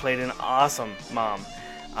she played an awesome mom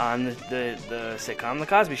on the sitcom The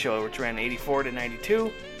Cosby Show, which ran 84 to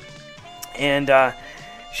 92, and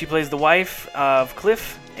she plays the wife of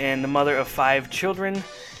Cliff and the mother of 5 children,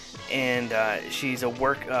 and she's a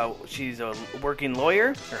working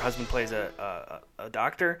lawyer. Her husband plays a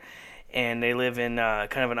doctor, and they live in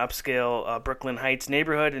kind of an upscale Brooklyn Heights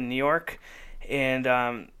neighborhood in New York,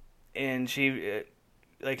 and she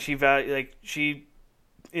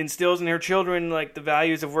instills in her children like the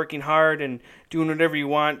values of working hard and doing whatever you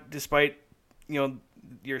want despite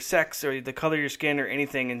your sex or the color of your skin or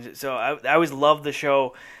anything. And so I always love the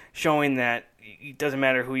show showing that it doesn't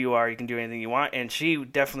matter who you are, you can do anything you want. And she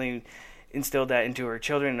definitely instilled that into her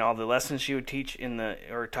children and all the lessons she would teach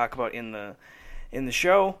or talk about in the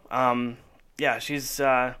show. Yeah, she's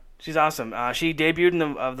awesome. She debuted in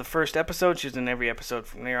the first episode. She's in every episode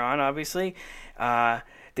from there on, obviously. The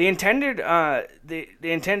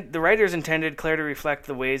writers intended Claire to reflect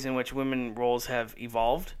the ways in which women roles have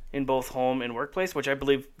evolved in both home and workplace, which I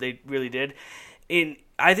believe they really did.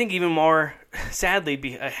 I think even more, sadly,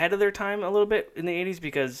 be ahead of their time a little bit in the 80s,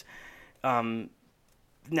 because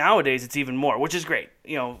nowadays it's even more, which is great.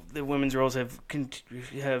 The women's roles have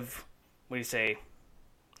what do you say,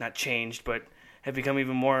 not changed, but have become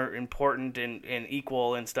even more important and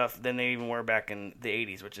equal and stuff than they even were back in the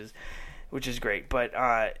 80s, which is great. But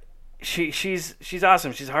she's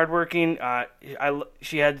awesome. She's hardworking.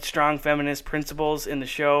 She had strong feminist principles in the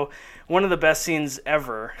show. One of the best scenes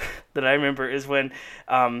ever that I remember is when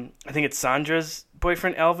I think it's Sandra's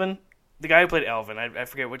boyfriend, Elvin. The guy who played Elvin, I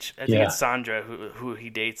forget which. I think it's Sandra who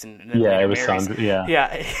he dates and then it was marries. Sandra. Yeah,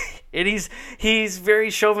 yeah. And he's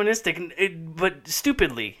very chauvinistic, but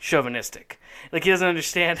stupidly chauvinistic. Like he doesn't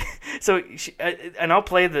understand. So, and I'll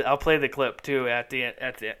play the clip too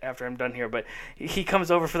after I'm done here. But he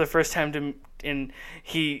comes over for the first time and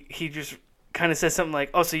he just kind of says something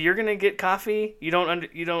like, "Oh, so you're gonna get coffee? You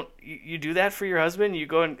do that for your husband? You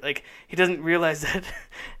go and like he doesn't realize that."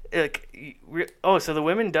 Like, oh, so the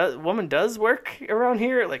woman does work around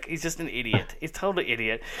here? Like, he's just an idiot. He's a total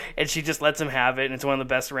idiot. And she just lets him have it, and it's one of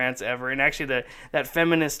the best rants ever. And actually, that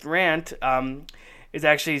feminist rant is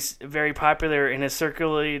actually very popular and has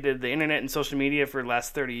circulated the internet and social media for the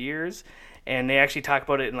last 30 years. And they actually talk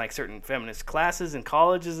about it in, like, certain feminist classes and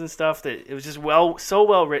colleges and stuff, that it was just so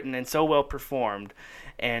well written and so well performed.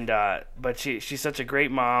 And but she's such a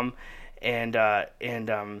great mom, and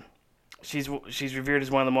She's revered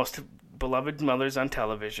as one of the most beloved mothers on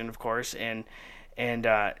television, of course, and and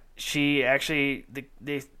she actually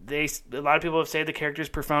they a lot of people have said the character's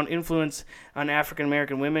profound influence on African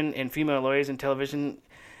American women and female lawyers in television.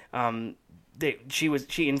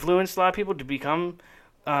 She influenced a lot of people to become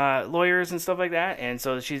lawyers and stuff like that, and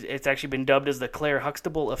so it's actually been dubbed as the Claire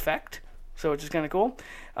Huxtable effect, so which is kind of cool.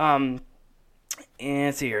 And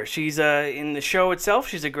let's see here, she's in the show itself,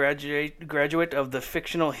 she's a graduate of the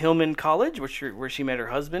fictional Hillman College, where she met her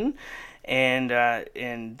husband,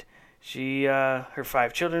 and she her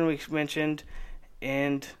 5 children we mentioned,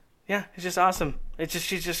 and yeah, it's just awesome.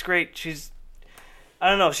 She's just great. I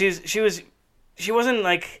don't know, she wasn't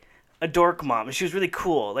like a dork mom. She was really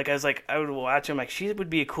cool. Like, I would watch him, like, she would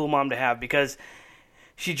be a cool mom to have, because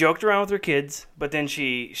she joked around with her kids, but then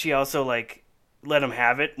she also, like, let them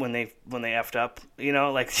have it when they effed up, you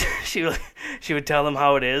know, like, she would tell them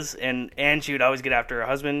how it is, and she would always get after her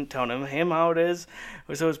husband, telling him how it is.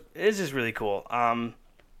 So it's just really cool.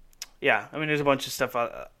 Yeah, I mean, there's a bunch of stuff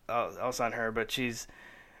else on her, but she's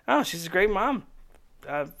a great mom.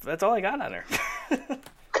 That's all I got on her.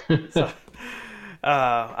 So,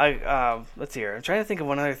 let's see here. I'm trying to think of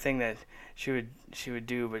one other thing that she would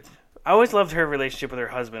do, but I always loved her relationship with her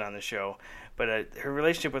husband on the show. But her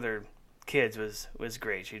relationship with her kids was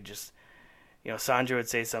great. She just, you know, Sandra would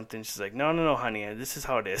say something, she's like, no, honey, this is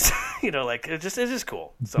how it is. You know, like, it's just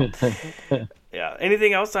cool. So, yeah.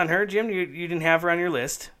 Anything else on her, Jim? You didn't have her on your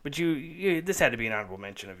list, but you this had to be an honorable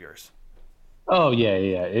mention of yours. Oh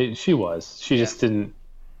yeah. She was. She just didn't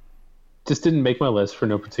make my list for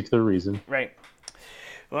no particular reason. Right.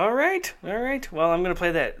 All right. Well, I'm going to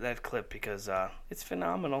play that clip because it's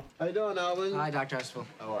phenomenal. How you doing, Alvin? Hi, Dr. Huxtable.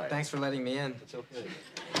 How are you? Thanks for letting me in. It's okay.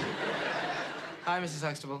 Hi, Mrs.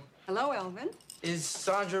 Huxtable. Hello, Elvin. Is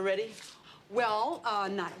Sandra ready? Well,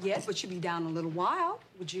 not yet, but she'll be down in a little while.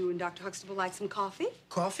 Would you and Dr. Huxtable like some coffee?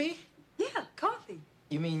 Coffee? Yeah, coffee.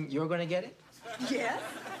 You mean you're going to get it? Yes?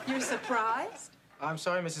 You're surprised? I'm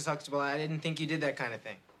sorry, Mrs. Huxtable. I didn't think you did that kind of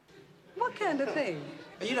thing. What kind of thing?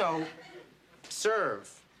 You know, serve.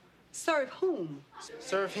 Serve whom?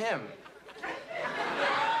 Serve him.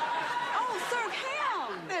 Oh, serve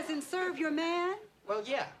him! As in serve your man? Well,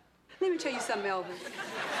 yeah. Let me tell you something, Elvin.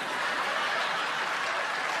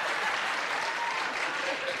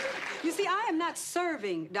 You see, I am not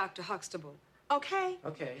serving Dr. Huxtable, okay?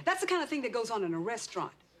 Okay. That's the kind of thing that goes on in a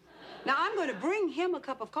restaurant. Now, I'm going to bring him a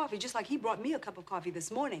cup of coffee, just like he brought me a cup of coffee this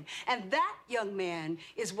morning. And that, young man,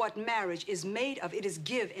 is what marriage is made of. It is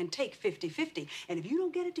give and take 50-50. And if you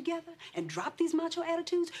don't get it together and drop these macho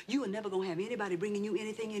attitudes, you are never going to have anybody bringing you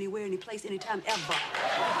anything, anywhere, any place, anytime, ever.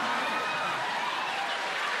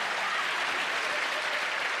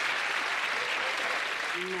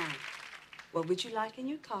 Now, what would you like in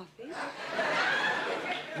your coffee?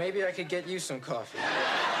 Maybe I could get you some coffee.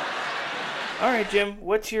 All right, Jim,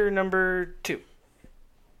 what's your number 2?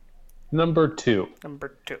 Number 2.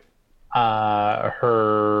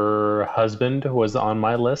 Her husband was on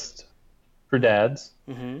my list for dads.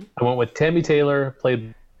 Mm-hmm. I went with Tammy Taylor,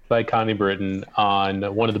 played by Connie Britton,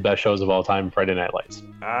 on one of the best shows of all time, Friday Night Lights.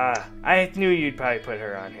 I knew you'd probably put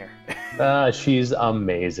her on here. She's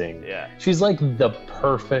amazing. Yeah. She's like the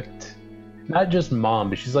perfect, not just mom,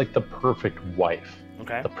 but she's like the perfect wife.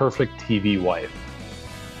 Okay. The perfect TV wife.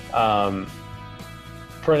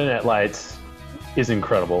 Friday Night Lights is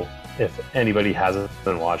incredible. If anybody hasn't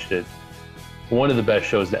watched it, one of the best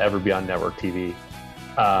shows to ever be on network TV.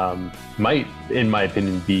 Might, in my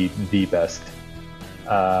opinion, be the best. It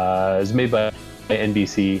was made by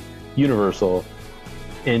NBC, Universal.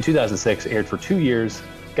 In 2006, aired for 2 years,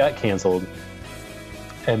 got canceled,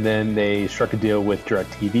 and then they struck a deal with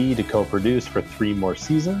DirecTV to co-produce for 3 more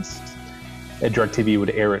seasons. DirecTV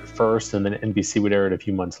would air it first, and then NBC would air it a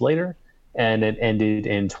few months later. And it ended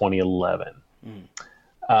in 2011.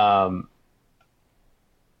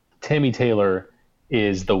 Tammy Taylor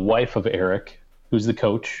is the wife of Eric, who's the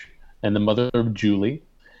coach, and the mother of Julie,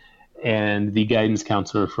 and the guidance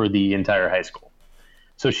counselor for the entire high school.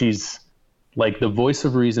 So she's like the voice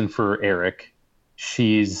of reason for Eric.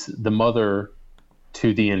 She's the mother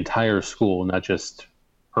to the entire school, not just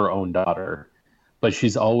her own daughter. But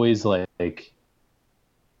she's always like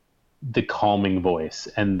the calming voice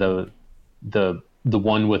and the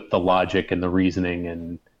one with the logic and the reasoning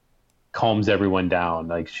and calms everyone down.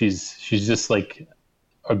 Like she's just like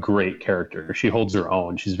a great character. She holds her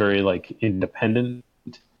own. She's very like independent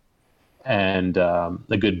and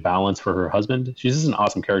a good balance for her husband. She's just an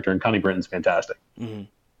awesome character, and Connie Britton's fantastic. Mm-hmm.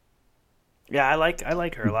 Yeah, I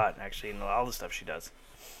like her a lot actually, and all the stuff she does.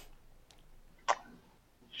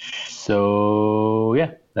 So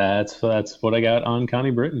yeah, that's what I got on Connie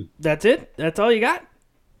Britton. That's it? That's all you got?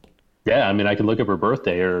 Yeah, I mean, I could look up her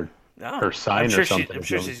birthday or her sign or something. I'm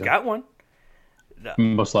sure she's got one. No.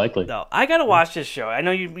 Most likely. No, I gotta watch this show. I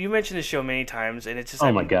know you mentioned this show many times, and it's just.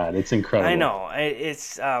 Oh my god, it's incredible. I know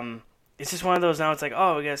it's just one of those now. It's like,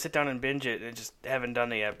 oh, we gotta sit down and binge it. I just haven't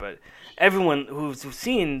done it yet, but everyone who's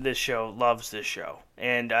seen this show loves this show,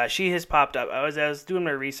 and she has popped up. I was doing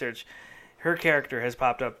my research. Her character has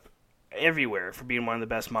popped up everywhere for being one of the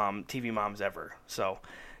best TV moms ever. So,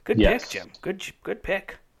 good pick, Jim. Good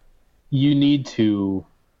pick. You need to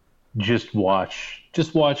just watch.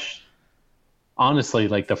 Honestly,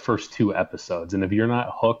 like the first 2 episodes, and if you're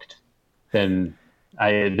not hooked, then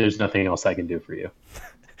there's nothing else I can do for you.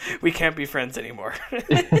 We can't be friends anymore.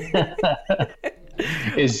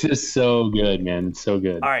 It's just so good, man. It's so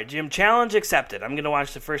good. All right, Jim, challenge accepted. I'm going to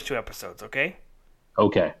watch the first 2 episodes, okay?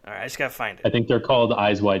 Okay. All right, I just got to find it. I think they're called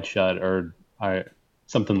Eyes Wide Shut or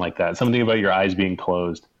something like that. Something about your eyes being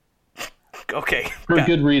closed. Okay. For a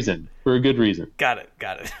good reason. Got it.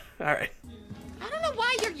 All right. I don't know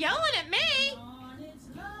why you're yelling at me.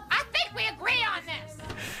 I think we agree on this.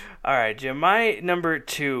 All right, Jim. My number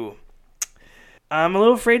 2. I'm a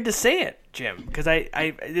little afraid to say it, Jim, because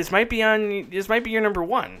this might be your number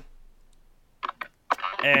 1,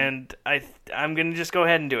 and I'm gonna just go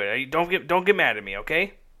ahead and do it. Don't get mad at me,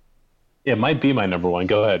 okay? It might be my number 1.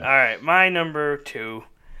 Go ahead. All right, my number 2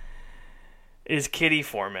 is Kitty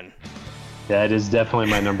Foreman. That is definitely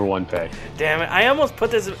my number 1 pick. Damn it! I almost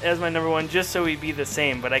put this as my number 1 just so we'd be the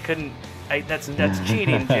same, but I couldn't. That's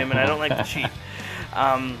cheating, Jim, and I don't like to cheat.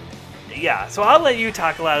 Yeah, so I'll let you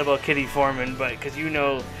talk a lot about Kitty Foreman, but because you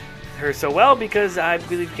know her so well, because I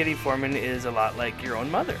believe Kitty Foreman is a lot like your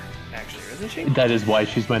own mother, actually, isn't she? That is why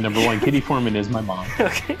she's my number 1. Kitty Foreman is my mom.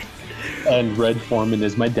 Okay. And Red Foreman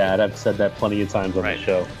is my dad. I've said that plenty of times on the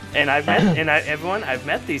show. And I've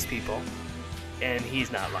met these people, and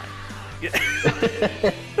he's not lying.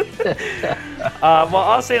 Well,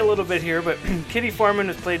 I'll say a little bit here, but Kitty Foreman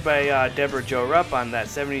was played by Deborah Jo Rupp on That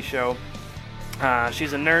 70s Show.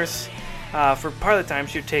 She's a nurse. For part of the time,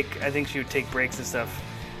 she would take breaks and stuff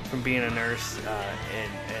from being a nurse, and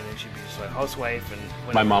then she'd be just a housewife. And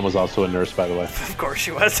my mom was also a nurse, by the way. Of course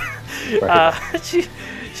she was.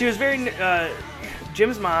 She was very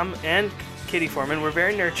Jim's mom and Kitty Foreman were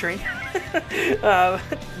very nurturing,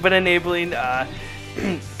 but enabling.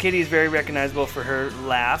 Kitty's very recognizable for her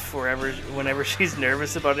laugh whenever she's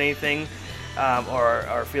nervous about anything,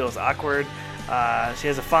 or feels awkward. She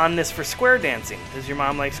has a fondness for square dancing. Does your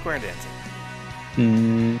mom like square dancing?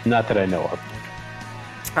 Not that I know of.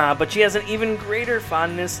 But she has an even greater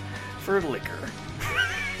fondness for liquor.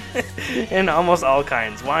 In almost all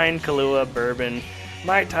kinds. Wine, Kahlua, bourbon,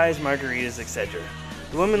 Mai Tais, margaritas, etc.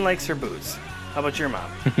 The woman likes her booze. How about your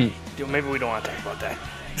mom? Maybe we don't want to talk about that.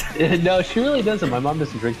 No, she really doesn't. My mom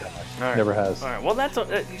doesn't drink that much. Right. Never has. All right. Well, that's so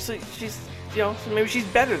she's so maybe she's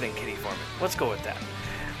better than Kitty Foreman. Let's go with that.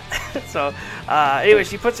 So, anyway,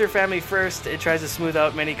 she puts her family first. It tries to smooth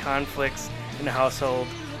out many conflicts in the household,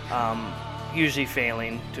 usually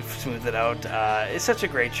failing to smooth it out. It's such a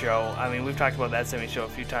great show. I mean, we've talked about That 70s Show a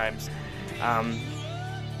few times.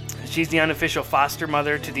 She's the unofficial foster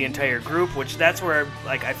mother to the entire group, which that's where,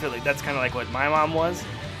 like, I feel like that's kind of like what my mom was.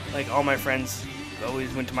 Like, all my friends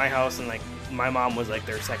always went to my house, and, like, my mom was, like,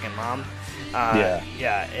 their second mom.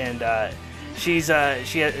 Yeah, and she's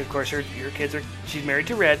of course, her kids are, she's married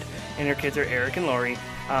to Red, and her kids are Eric and Lori.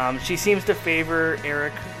 She seems to favor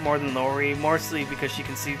Eric more than Lori, mostly because she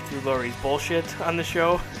can see through Lori's bullshit on the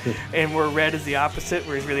show, and where Red is the opposite,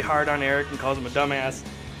 where he's really hard on Eric and calls him a dumbass,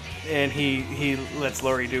 and he lets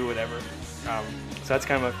Lori do whatever. So that's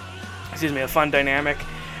kind of a fun dynamic.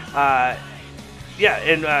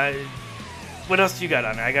 What else do you got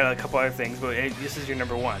on there? I got a couple other things, but this is your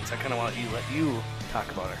number 1, so I kind of want to let you talk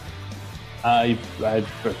about her. I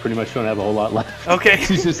pretty much don't have a whole lot left. Okay.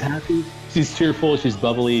 She's just happy. She's cheerful. She's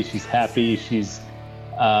bubbly. She's happy. She's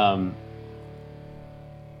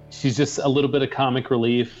just a little bit of comic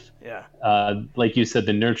relief. Yeah. Like you said,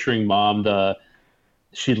 the nurturing mom.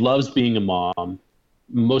 She loves being a mom,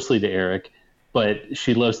 mostly to Eric, but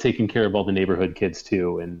she loves taking care of all the neighborhood kids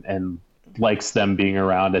too, and likes them being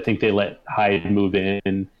around. I think they let Hyde move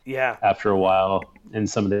in. Yeah. After a while in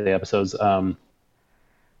some of the episodes.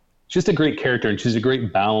 Just a great character, and she's a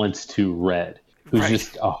great balance to Red, who's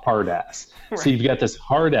just a hard ass. Right. So you've got this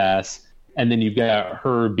hard ass, and then you've got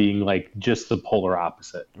her being like just the polar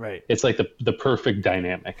opposite. Right. It's like the perfect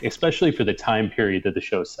dynamic, especially for the time period that the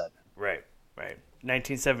show's set in. Right.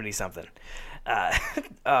 1970 something. A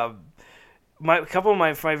couple of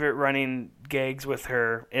my favorite running gags with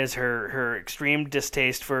her is her extreme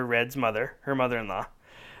distaste for Red's mother, her mother-in-law.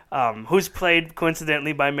 who's played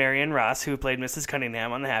coincidentally by Marion Ross, who played Mrs.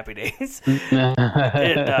 Cunningham on the Happy Days.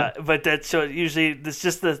 But that show usually it's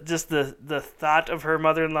just the thought of her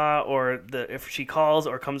mother-in-law, or if she calls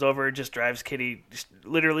or comes over, just drives Kitty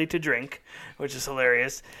literally to drink, which is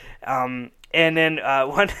hilarious. And then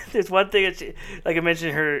there's one thing that she, like I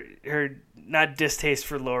mentioned, her not distaste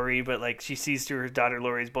for Lori, but like she sees through her daughter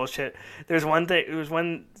Lori's bullshit. There was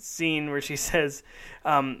one scene where she says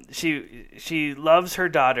she loves her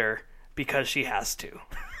daughter because she has to,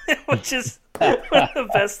 which is one of the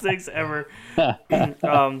best things ever.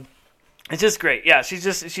 It's just great. Yeah,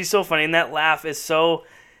 she's so funny, and that laugh is so.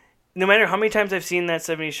 No matter how many times I've seen that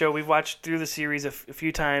 70s show, we've watched through the series a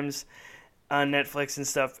few times on Netflix and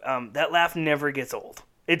stuff. That laugh never gets old.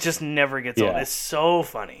 It just never gets old. It's so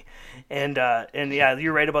funny. And yeah,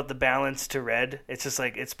 you're right about the balance to Red. It's just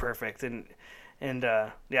like, it's perfect. And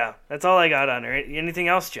yeah, that's all I got on her. Anything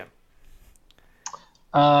else, Jim?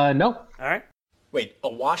 No. All right. Wait, a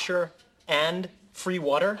washer and free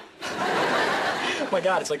water? Oh my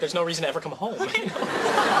God, it's like there's no reason to ever come home.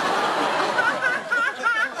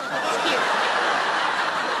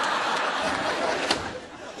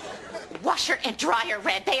 Washer and dryer,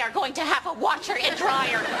 Red. They are going to have a washer and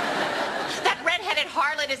dryer. That red-headed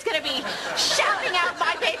harlot is going to be shouting out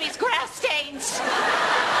my baby's grass stains.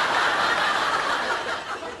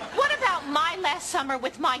 What about my last summer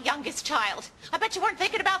with my youngest child? I bet you weren't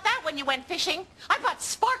thinking about that when you went fishing. I bought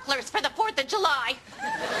sparklers for the 4th of July.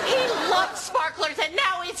 He loves sparklers, and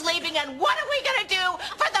now he's leaving, and what are we going to do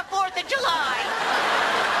for the 4th of July?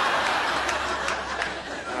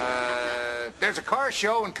 There's a car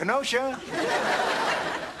show in Kenosha.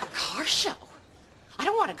 A car show? I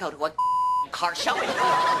don't want to go to a car show in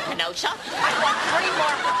Kenosha. I want 3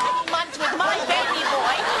 more months with my baby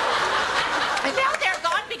boy. And now they're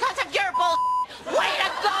gone because of your bull. Way to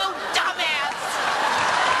go, dumbass!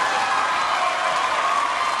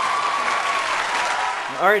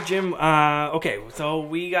 All right, Jim. Okay, so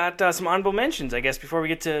we got some honorable mentions, I guess, before we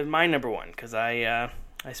get to my number one, because I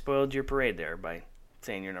spoiled your parade there by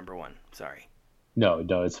saying your number one. Sorry. No,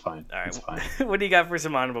 it's fine. All right. It's fine. What do you got for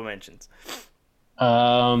some honorable mentions?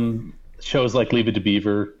 Shows like Leave It to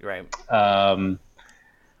Beaver. Right.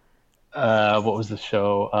 What was the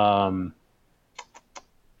show?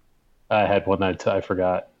 I had one night. I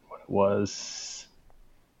forgot what it was.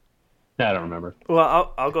 I don't remember.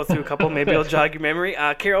 Well, I'll go through a couple. Maybe I'll jog your memory.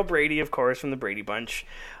 Carol Brady, of course, from the Brady Bunch.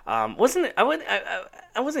 I wasn't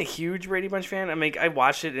a huge Brady Bunch fan. I mean, I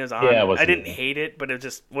watched it and it was on. Yeah, I didn't hate it, but it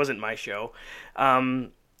just wasn't my show.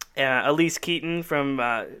 Elise Keaton from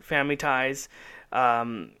Family Ties,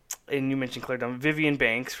 and you mentioned Claire Dunn. Vivian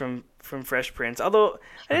Banks from Fresh Prince. Although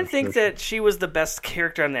I didn't think that she was the best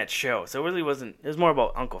character on that show, so it really wasn't. It was more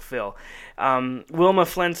about Uncle Phil. Wilma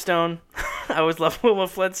Flintstone. I always loved Wilma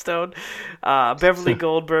Flintstone. Beverly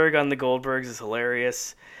Goldberg on The Goldbergs is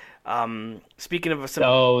hilarious. Speaking of some...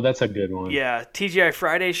 Oh, that's a good one. Yeah, TGI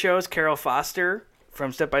Friday shows, Carol Foster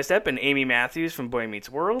from Step by Step and Amy Matthews from Boy Meets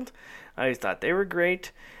World. I always thought they were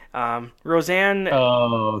great. Roseanne...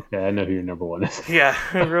 Oh, okay. I know who your number one is. Yeah,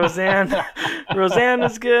 Roseanne. Roseanne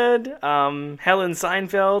is good. Helen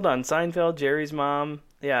Seinfeld on Seinfeld, Jerry's mom.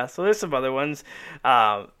 Yeah, so there's some other ones.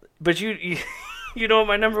 But you know what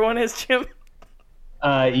my number one is, Jim?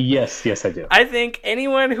 Yes, I do. I think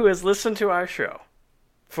anyone who has listened to our show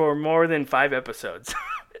for more than 5 episodes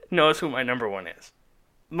knows who my number one is.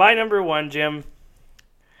 My number one, Jim,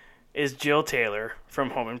 is Jill Taylor from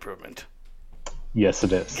Home Improvement. Yes,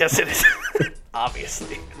 it is. Yes, it is.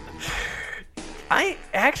 Obviously. I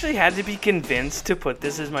actually had to be convinced to put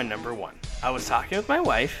this as my number one. I was talking with my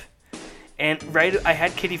wife, and I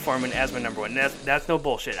had Kitty Foreman as my number one. That's no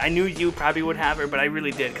bullshit. I knew you probably would have her, but I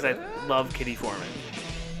really did because I love Kitty Foreman.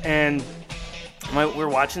 And we were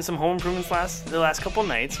watching some Home Improvements the last couple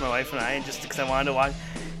nights, my wife and I, just because I wanted to watch.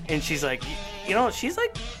 And she's like, she's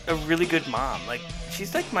like a really good mom. Like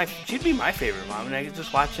she'd be my favorite mom. And I was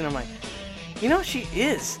just watching. I'm like, she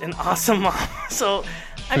is an awesome mom. So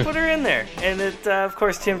I put her in there. And of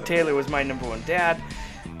course, Tim Taylor was my number one dad.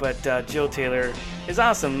 But Jill Taylor is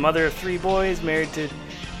awesome. Mother of 3 boys, married to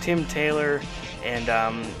Tim Taylor. And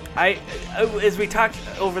as we talked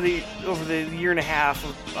over the year and a half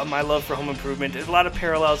of my love for Home Improvement, there's a lot of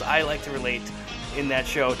parallels I like to relate in that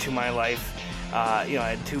show to my life. I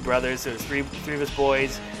had 2 brothers. There was three of us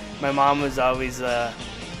boys. My mom was always the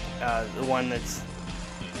one that's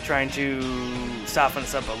trying to soften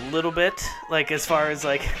us up a little bit, like as far as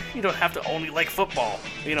like you don't have to only like football,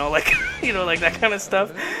 like that kind of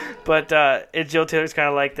stuff. But Jill Taylor's kind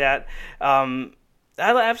of like that. I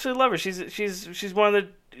absolutely love her. She's one of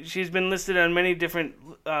she's been listed on many different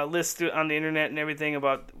lists on the internet and everything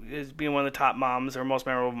about as being one of the top moms or most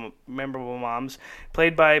memorable moms.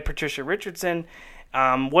 Played by Patricia Richardson.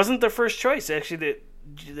 Wasn't the first choice. Actually,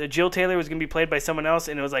 the Jill Taylor was going to be played by someone else,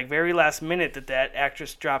 and it was like very last minute that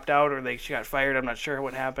actress dropped out or she got fired. I'm not sure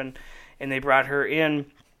what happened, and they brought her in.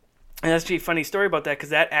 And that's actually a funny story about that because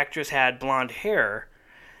that actress had blonde hair,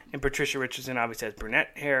 and Patricia Richardson obviously has brunette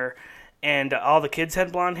hair, and all the kids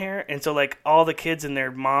had blonde hair, and so like all the kids and their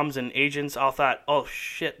moms and agents all thought, oh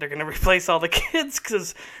shit, they're gonna replace all the kids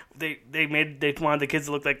because they wanted the kids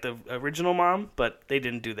to look like the original mom, but they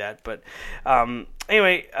didn't do that. But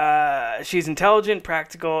anyway, she's intelligent,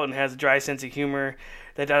 practical, and has a dry sense of humor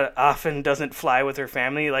that often doesn't fly with her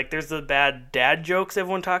family. Like, there's the bad dad jokes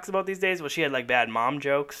everyone talks about these days. Well, she had, like, bad mom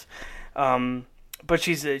jokes. But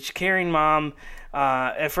she's a caring mom.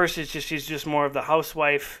 At first, she's just more of the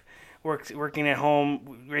housewife, working at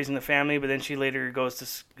home, raising the family. But then she later goes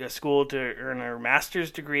to school to earn her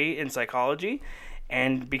master's degree in psychology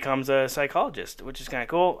and becomes a psychologist, which is kind of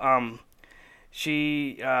cool.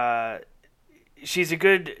 She's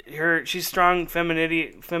strong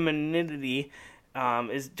femininity.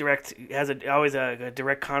 Is direct, always a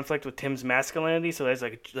direct conflict with Tim's masculinity, so there's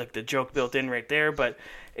like the joke built in right there. But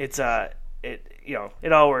it's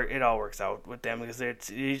it all works out with them because they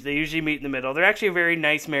usually meet in the middle. They're actually a very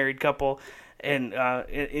nice married couple, and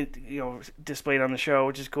displayed on the show,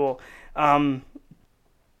 which is cool.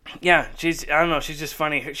 She's just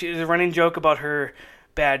funny. She's a running joke about her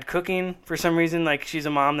bad cooking for some reason. Like, she's a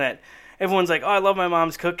mom that everyone's like, oh, I love my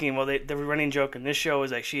mom's cooking. Well, the running joke in this show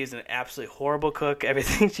is like she is an absolutely horrible cook.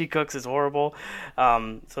 Everything she cooks is horrible. I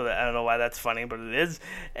don't know why that's funny, but it is.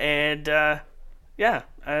 And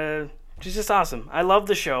she's just awesome. I love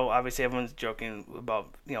the show. Obviously, everyone's joking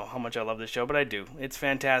about how much I love the show, but I do. It's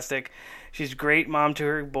fantastic. She's a great mom to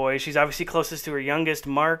her boy. She's obviously closest to her youngest,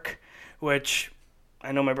 Mark, which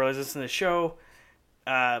I know my brothers listen to the show.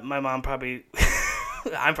 My mom probably...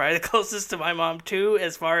 I'm probably the closest to my mom too,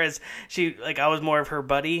 as far as I was more of her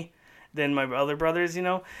buddy than my other brothers,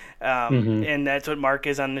 and that's what Mark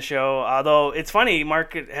is on the show. Although it's funny,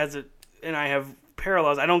 Mark and I have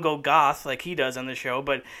parallels. I don't go goth like he does on the show,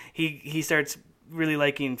 but he starts really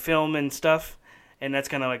liking film and stuff, and that's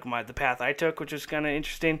kind of like the path I took, which was kind of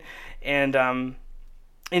interesting. And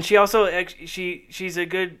she also she's a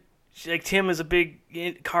good. Like, Tim is a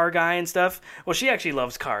big car guy and stuff. Well, she actually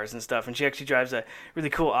loves cars and stuff, and she actually drives a really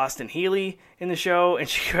cool Austin Healey in the show, and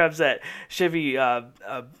she drives that Chevy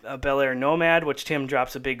Bel Air Nomad, which Tim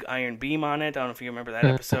drops a big iron beam on it. I don't know if you remember that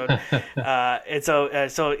episode. And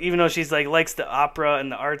so even though she's likes the opera and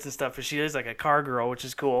the arts and stuff, but she is like a car girl, which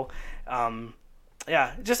is cool.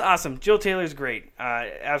 Just awesome. Jill Taylor's great.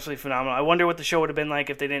 Absolutely phenomenal. I wonder what the show would have been like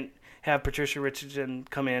if they didn't have Patricia Richardson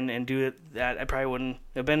come in and do that. I probably wouldn't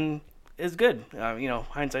have been as good.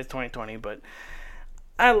 Hindsight's 20/20, but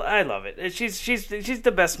I love it. She's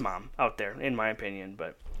the best mom out there, in my opinion.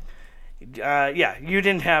 But you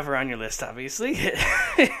didn't have her on your list, obviously.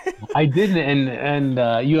 I didn't,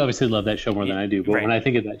 and you obviously love that show more than I do. But when I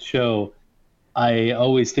think of that show, I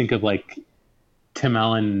always think of like Tim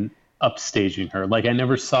Allen upstaging her. Like, I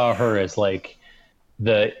never saw her as like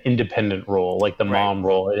the independent role, like the mom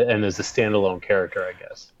role, and as a standalone character, I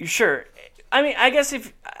guess. Sure. I mean, I guess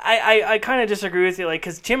if I kind of disagree with you, like,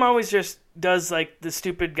 because Tim always just does like the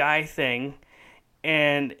stupid guy thing,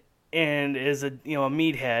 and is a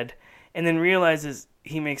meathead, and then realizes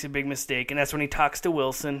he makes a big mistake, and that's when he talks to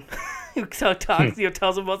Wilson. He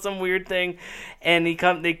tells him about some weird thing, and they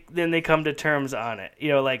come to terms on it.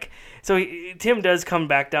 Tim does come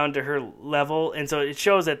back down to her level, and so it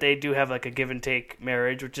shows that they do have like a give and take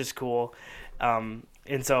marriage, which is cool. I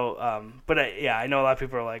know a lot of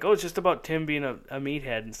people are like, oh, it's just about Tim being a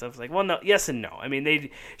meathead and stuff. It's like, well, no, yes and no. I mean,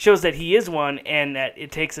 they shows that he is one, and that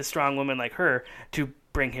it takes a strong woman like her to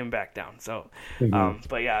bring him back down. So,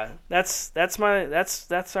 but yeah, that's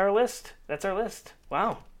our list. That's our list.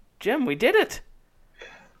 Wow, Jim, we did it.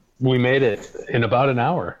 We made it in about an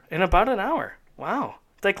hour. Wow,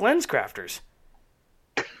 it's like lens crafters.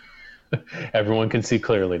 Everyone can see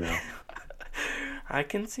clearly now. I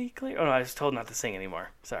can see clear. Oh no, I was told not to sing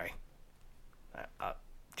anymore. Sorry. Do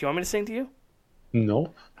you want me to sing to you?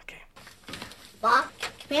 No. Okay. Bob,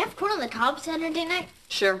 can we have corn on the cob Saturday night?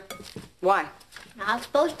 Sure. Why? Not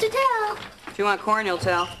supposed to tell. If you want corn, you'll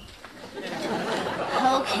tell.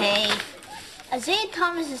 Okay. Isaiah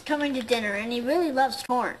Thomas is coming to dinner, and he really loves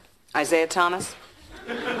corn. Isaiah Thomas?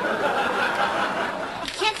 You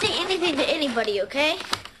can't say anything to anybody, okay?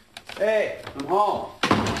 Hey, I'm home.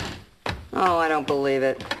 Oh, I don't believe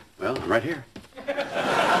it. Well, I'm right here.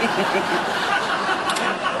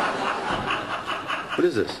 What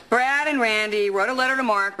is this? Brad and Randy wrote a letter to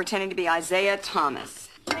Mark pretending to be Isaiah Thomas.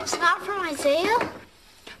 It's not from Isaiah?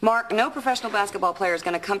 Mark, no professional basketball player is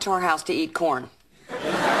going to come to our house to eat corn.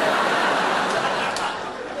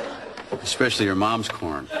 Especially your mom's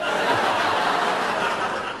corn.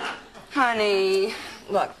 Honey,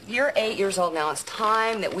 look, you're 8 years old now. It's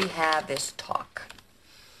time that we have this talk.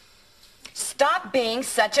 Stop being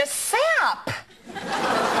such a sap!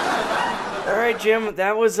 All right, Jim,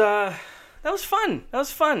 that was fun. That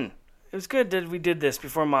was fun. It was good that we did this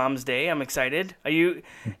before Mom's Day. I'm excited.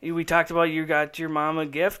 We talked about you got your mom a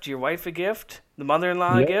gift, your wife a gift, the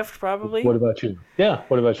mother-in-law a gift, probably. What about you? Yeah,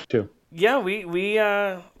 what about you too? Yeah, we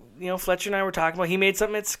Fletcher and I were talking about. He made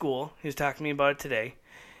something at school. He was talking to me about it today,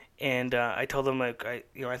 and I told him I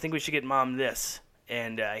think we should get Mom this.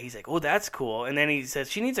 And he's like, oh, that's cool. And then he says,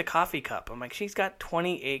 she needs a coffee cup. I'm like, she's got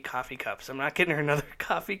 28 coffee cups. I'm not getting her another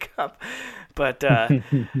coffee cup. But,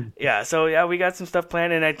 yeah, we got some stuff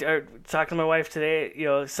planned. And I talked to my wife today.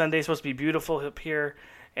 Sunday's supposed to be beautiful up here.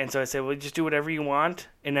 And so I said, well, just do whatever you want.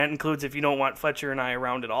 And that includes if you don't want Fletcher and I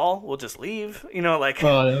around at all, we'll just leave. Oh,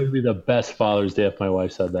 that would be the best Father's Day if my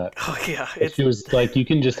wife said that. Oh, yeah. She was like, you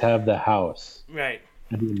can just have the house. Right.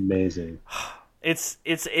 That'd be amazing. It's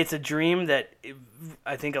a dream that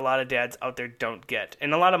I think a lot of dads out there don't get.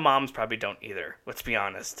 And a lot of moms probably don't either, let's be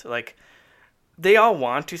honest. Like, they all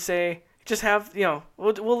want to say, just have,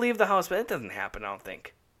 we'll leave the house, but it doesn't happen, I don't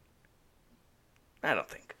think.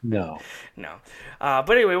 No.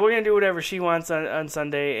 But anyway, we're going to do whatever she wants on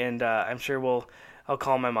Sunday, and I'm sure I'll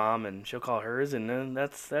call my mom, and she'll call hers, and then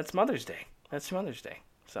that's Mother's Day. That's Mother's Day.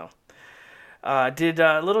 So, did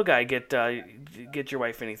little guy get your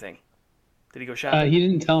wife anything? Did he go shopping? He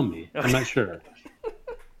didn't tell me. Okay. I'm not sure.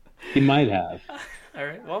 He might have. All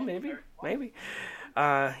right. Well, maybe.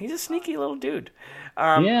 He's a sneaky little dude.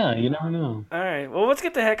 Yeah, you never know. All right. Well, let's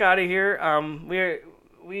get the heck out of here.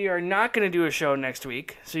 We are not going to do a show next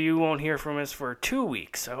week, so you won't hear from us for 2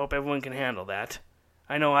 weeks. I hope everyone can handle that.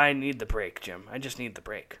 I know I need the break, Jim. I just need the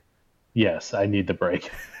break. Yes, I need the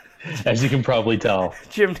break. As you can probably tell.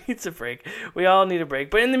 Jim needs a break. We all need a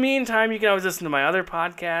break. But in the meantime, you can always listen to my other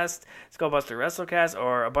podcast, Skullbuster WrestleCast,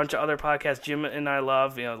 or a bunch of other podcasts Jim and I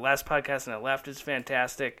love. Last Podcast on the Left is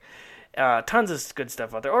fantastic. Tons of good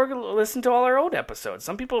stuff out there. Or listen to all our old episodes.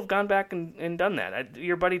 Some people have gone back and done that.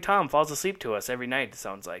 Your buddy Tom falls asleep to us every night, it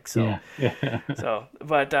sounds like. So, yeah.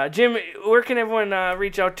 But Jim, where can everyone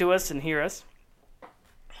reach out to us and hear us?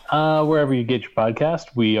 Wherever you get your podcast,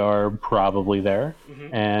 we are probably there.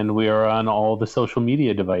 Mm-hmm. And we are on all the social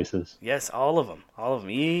media devices. Yes, all of them.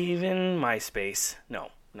 Even MySpace. No,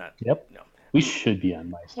 not. Yep. No. We should be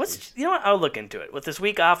on MySpace. You know what? I'll look into it. With this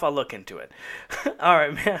week off, I'll look into it. All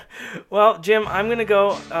right, man. Well, Jim, I'm going to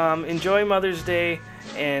go. Enjoy Mother's Day,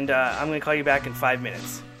 and I'm going to call you back in 5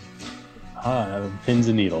 minutes. Pins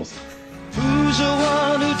and needles. Who's the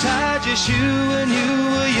one who tied your shoe when you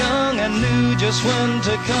were young and knew just when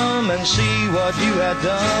to come and see what you had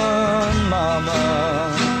done,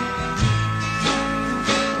 Mama?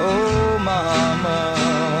 Oh, Mama.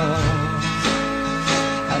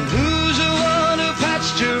 And who's the one who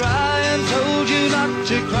patched your eye and told you not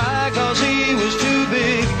to cry 'cause he was too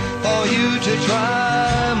big for you to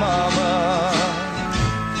try, Mama?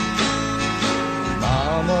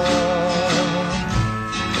 Mama.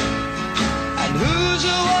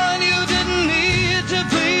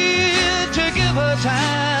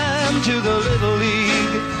 Time to the Little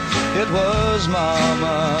League, it was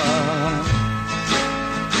Mama.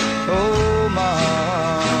 Oh,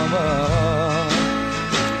 Mama.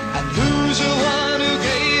 And who's the one who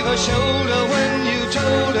gave a shoulder when you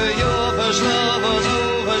told her your first love was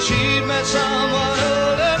over? She'd met someone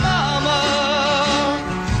older, Mama.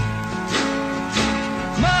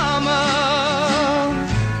 Mama.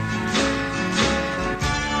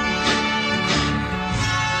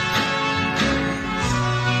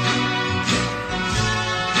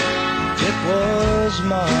 Was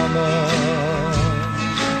Mama,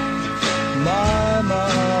 my Mama.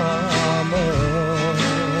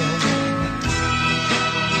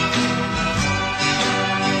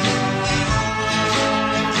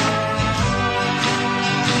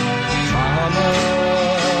 Mama,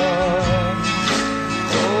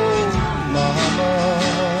 oh Mama.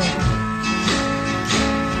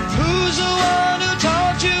 Who's the one who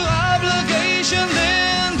taught you obligation,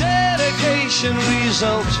 then dedication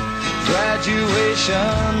results?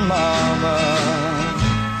 Graduation, Mama.